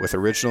Brannigan, with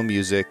original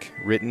music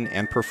written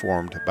and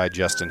performed by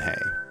Justin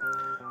Hay.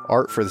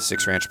 Art for the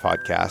Six Ranch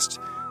Podcast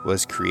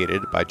was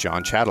created by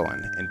John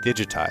Chatelain and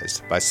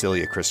digitized by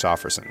Celia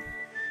Christofferson.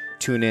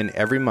 Tune in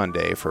every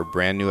Monday for a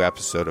brand new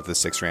episode of the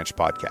Six Ranch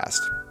Podcast.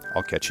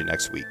 I'll catch you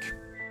next week.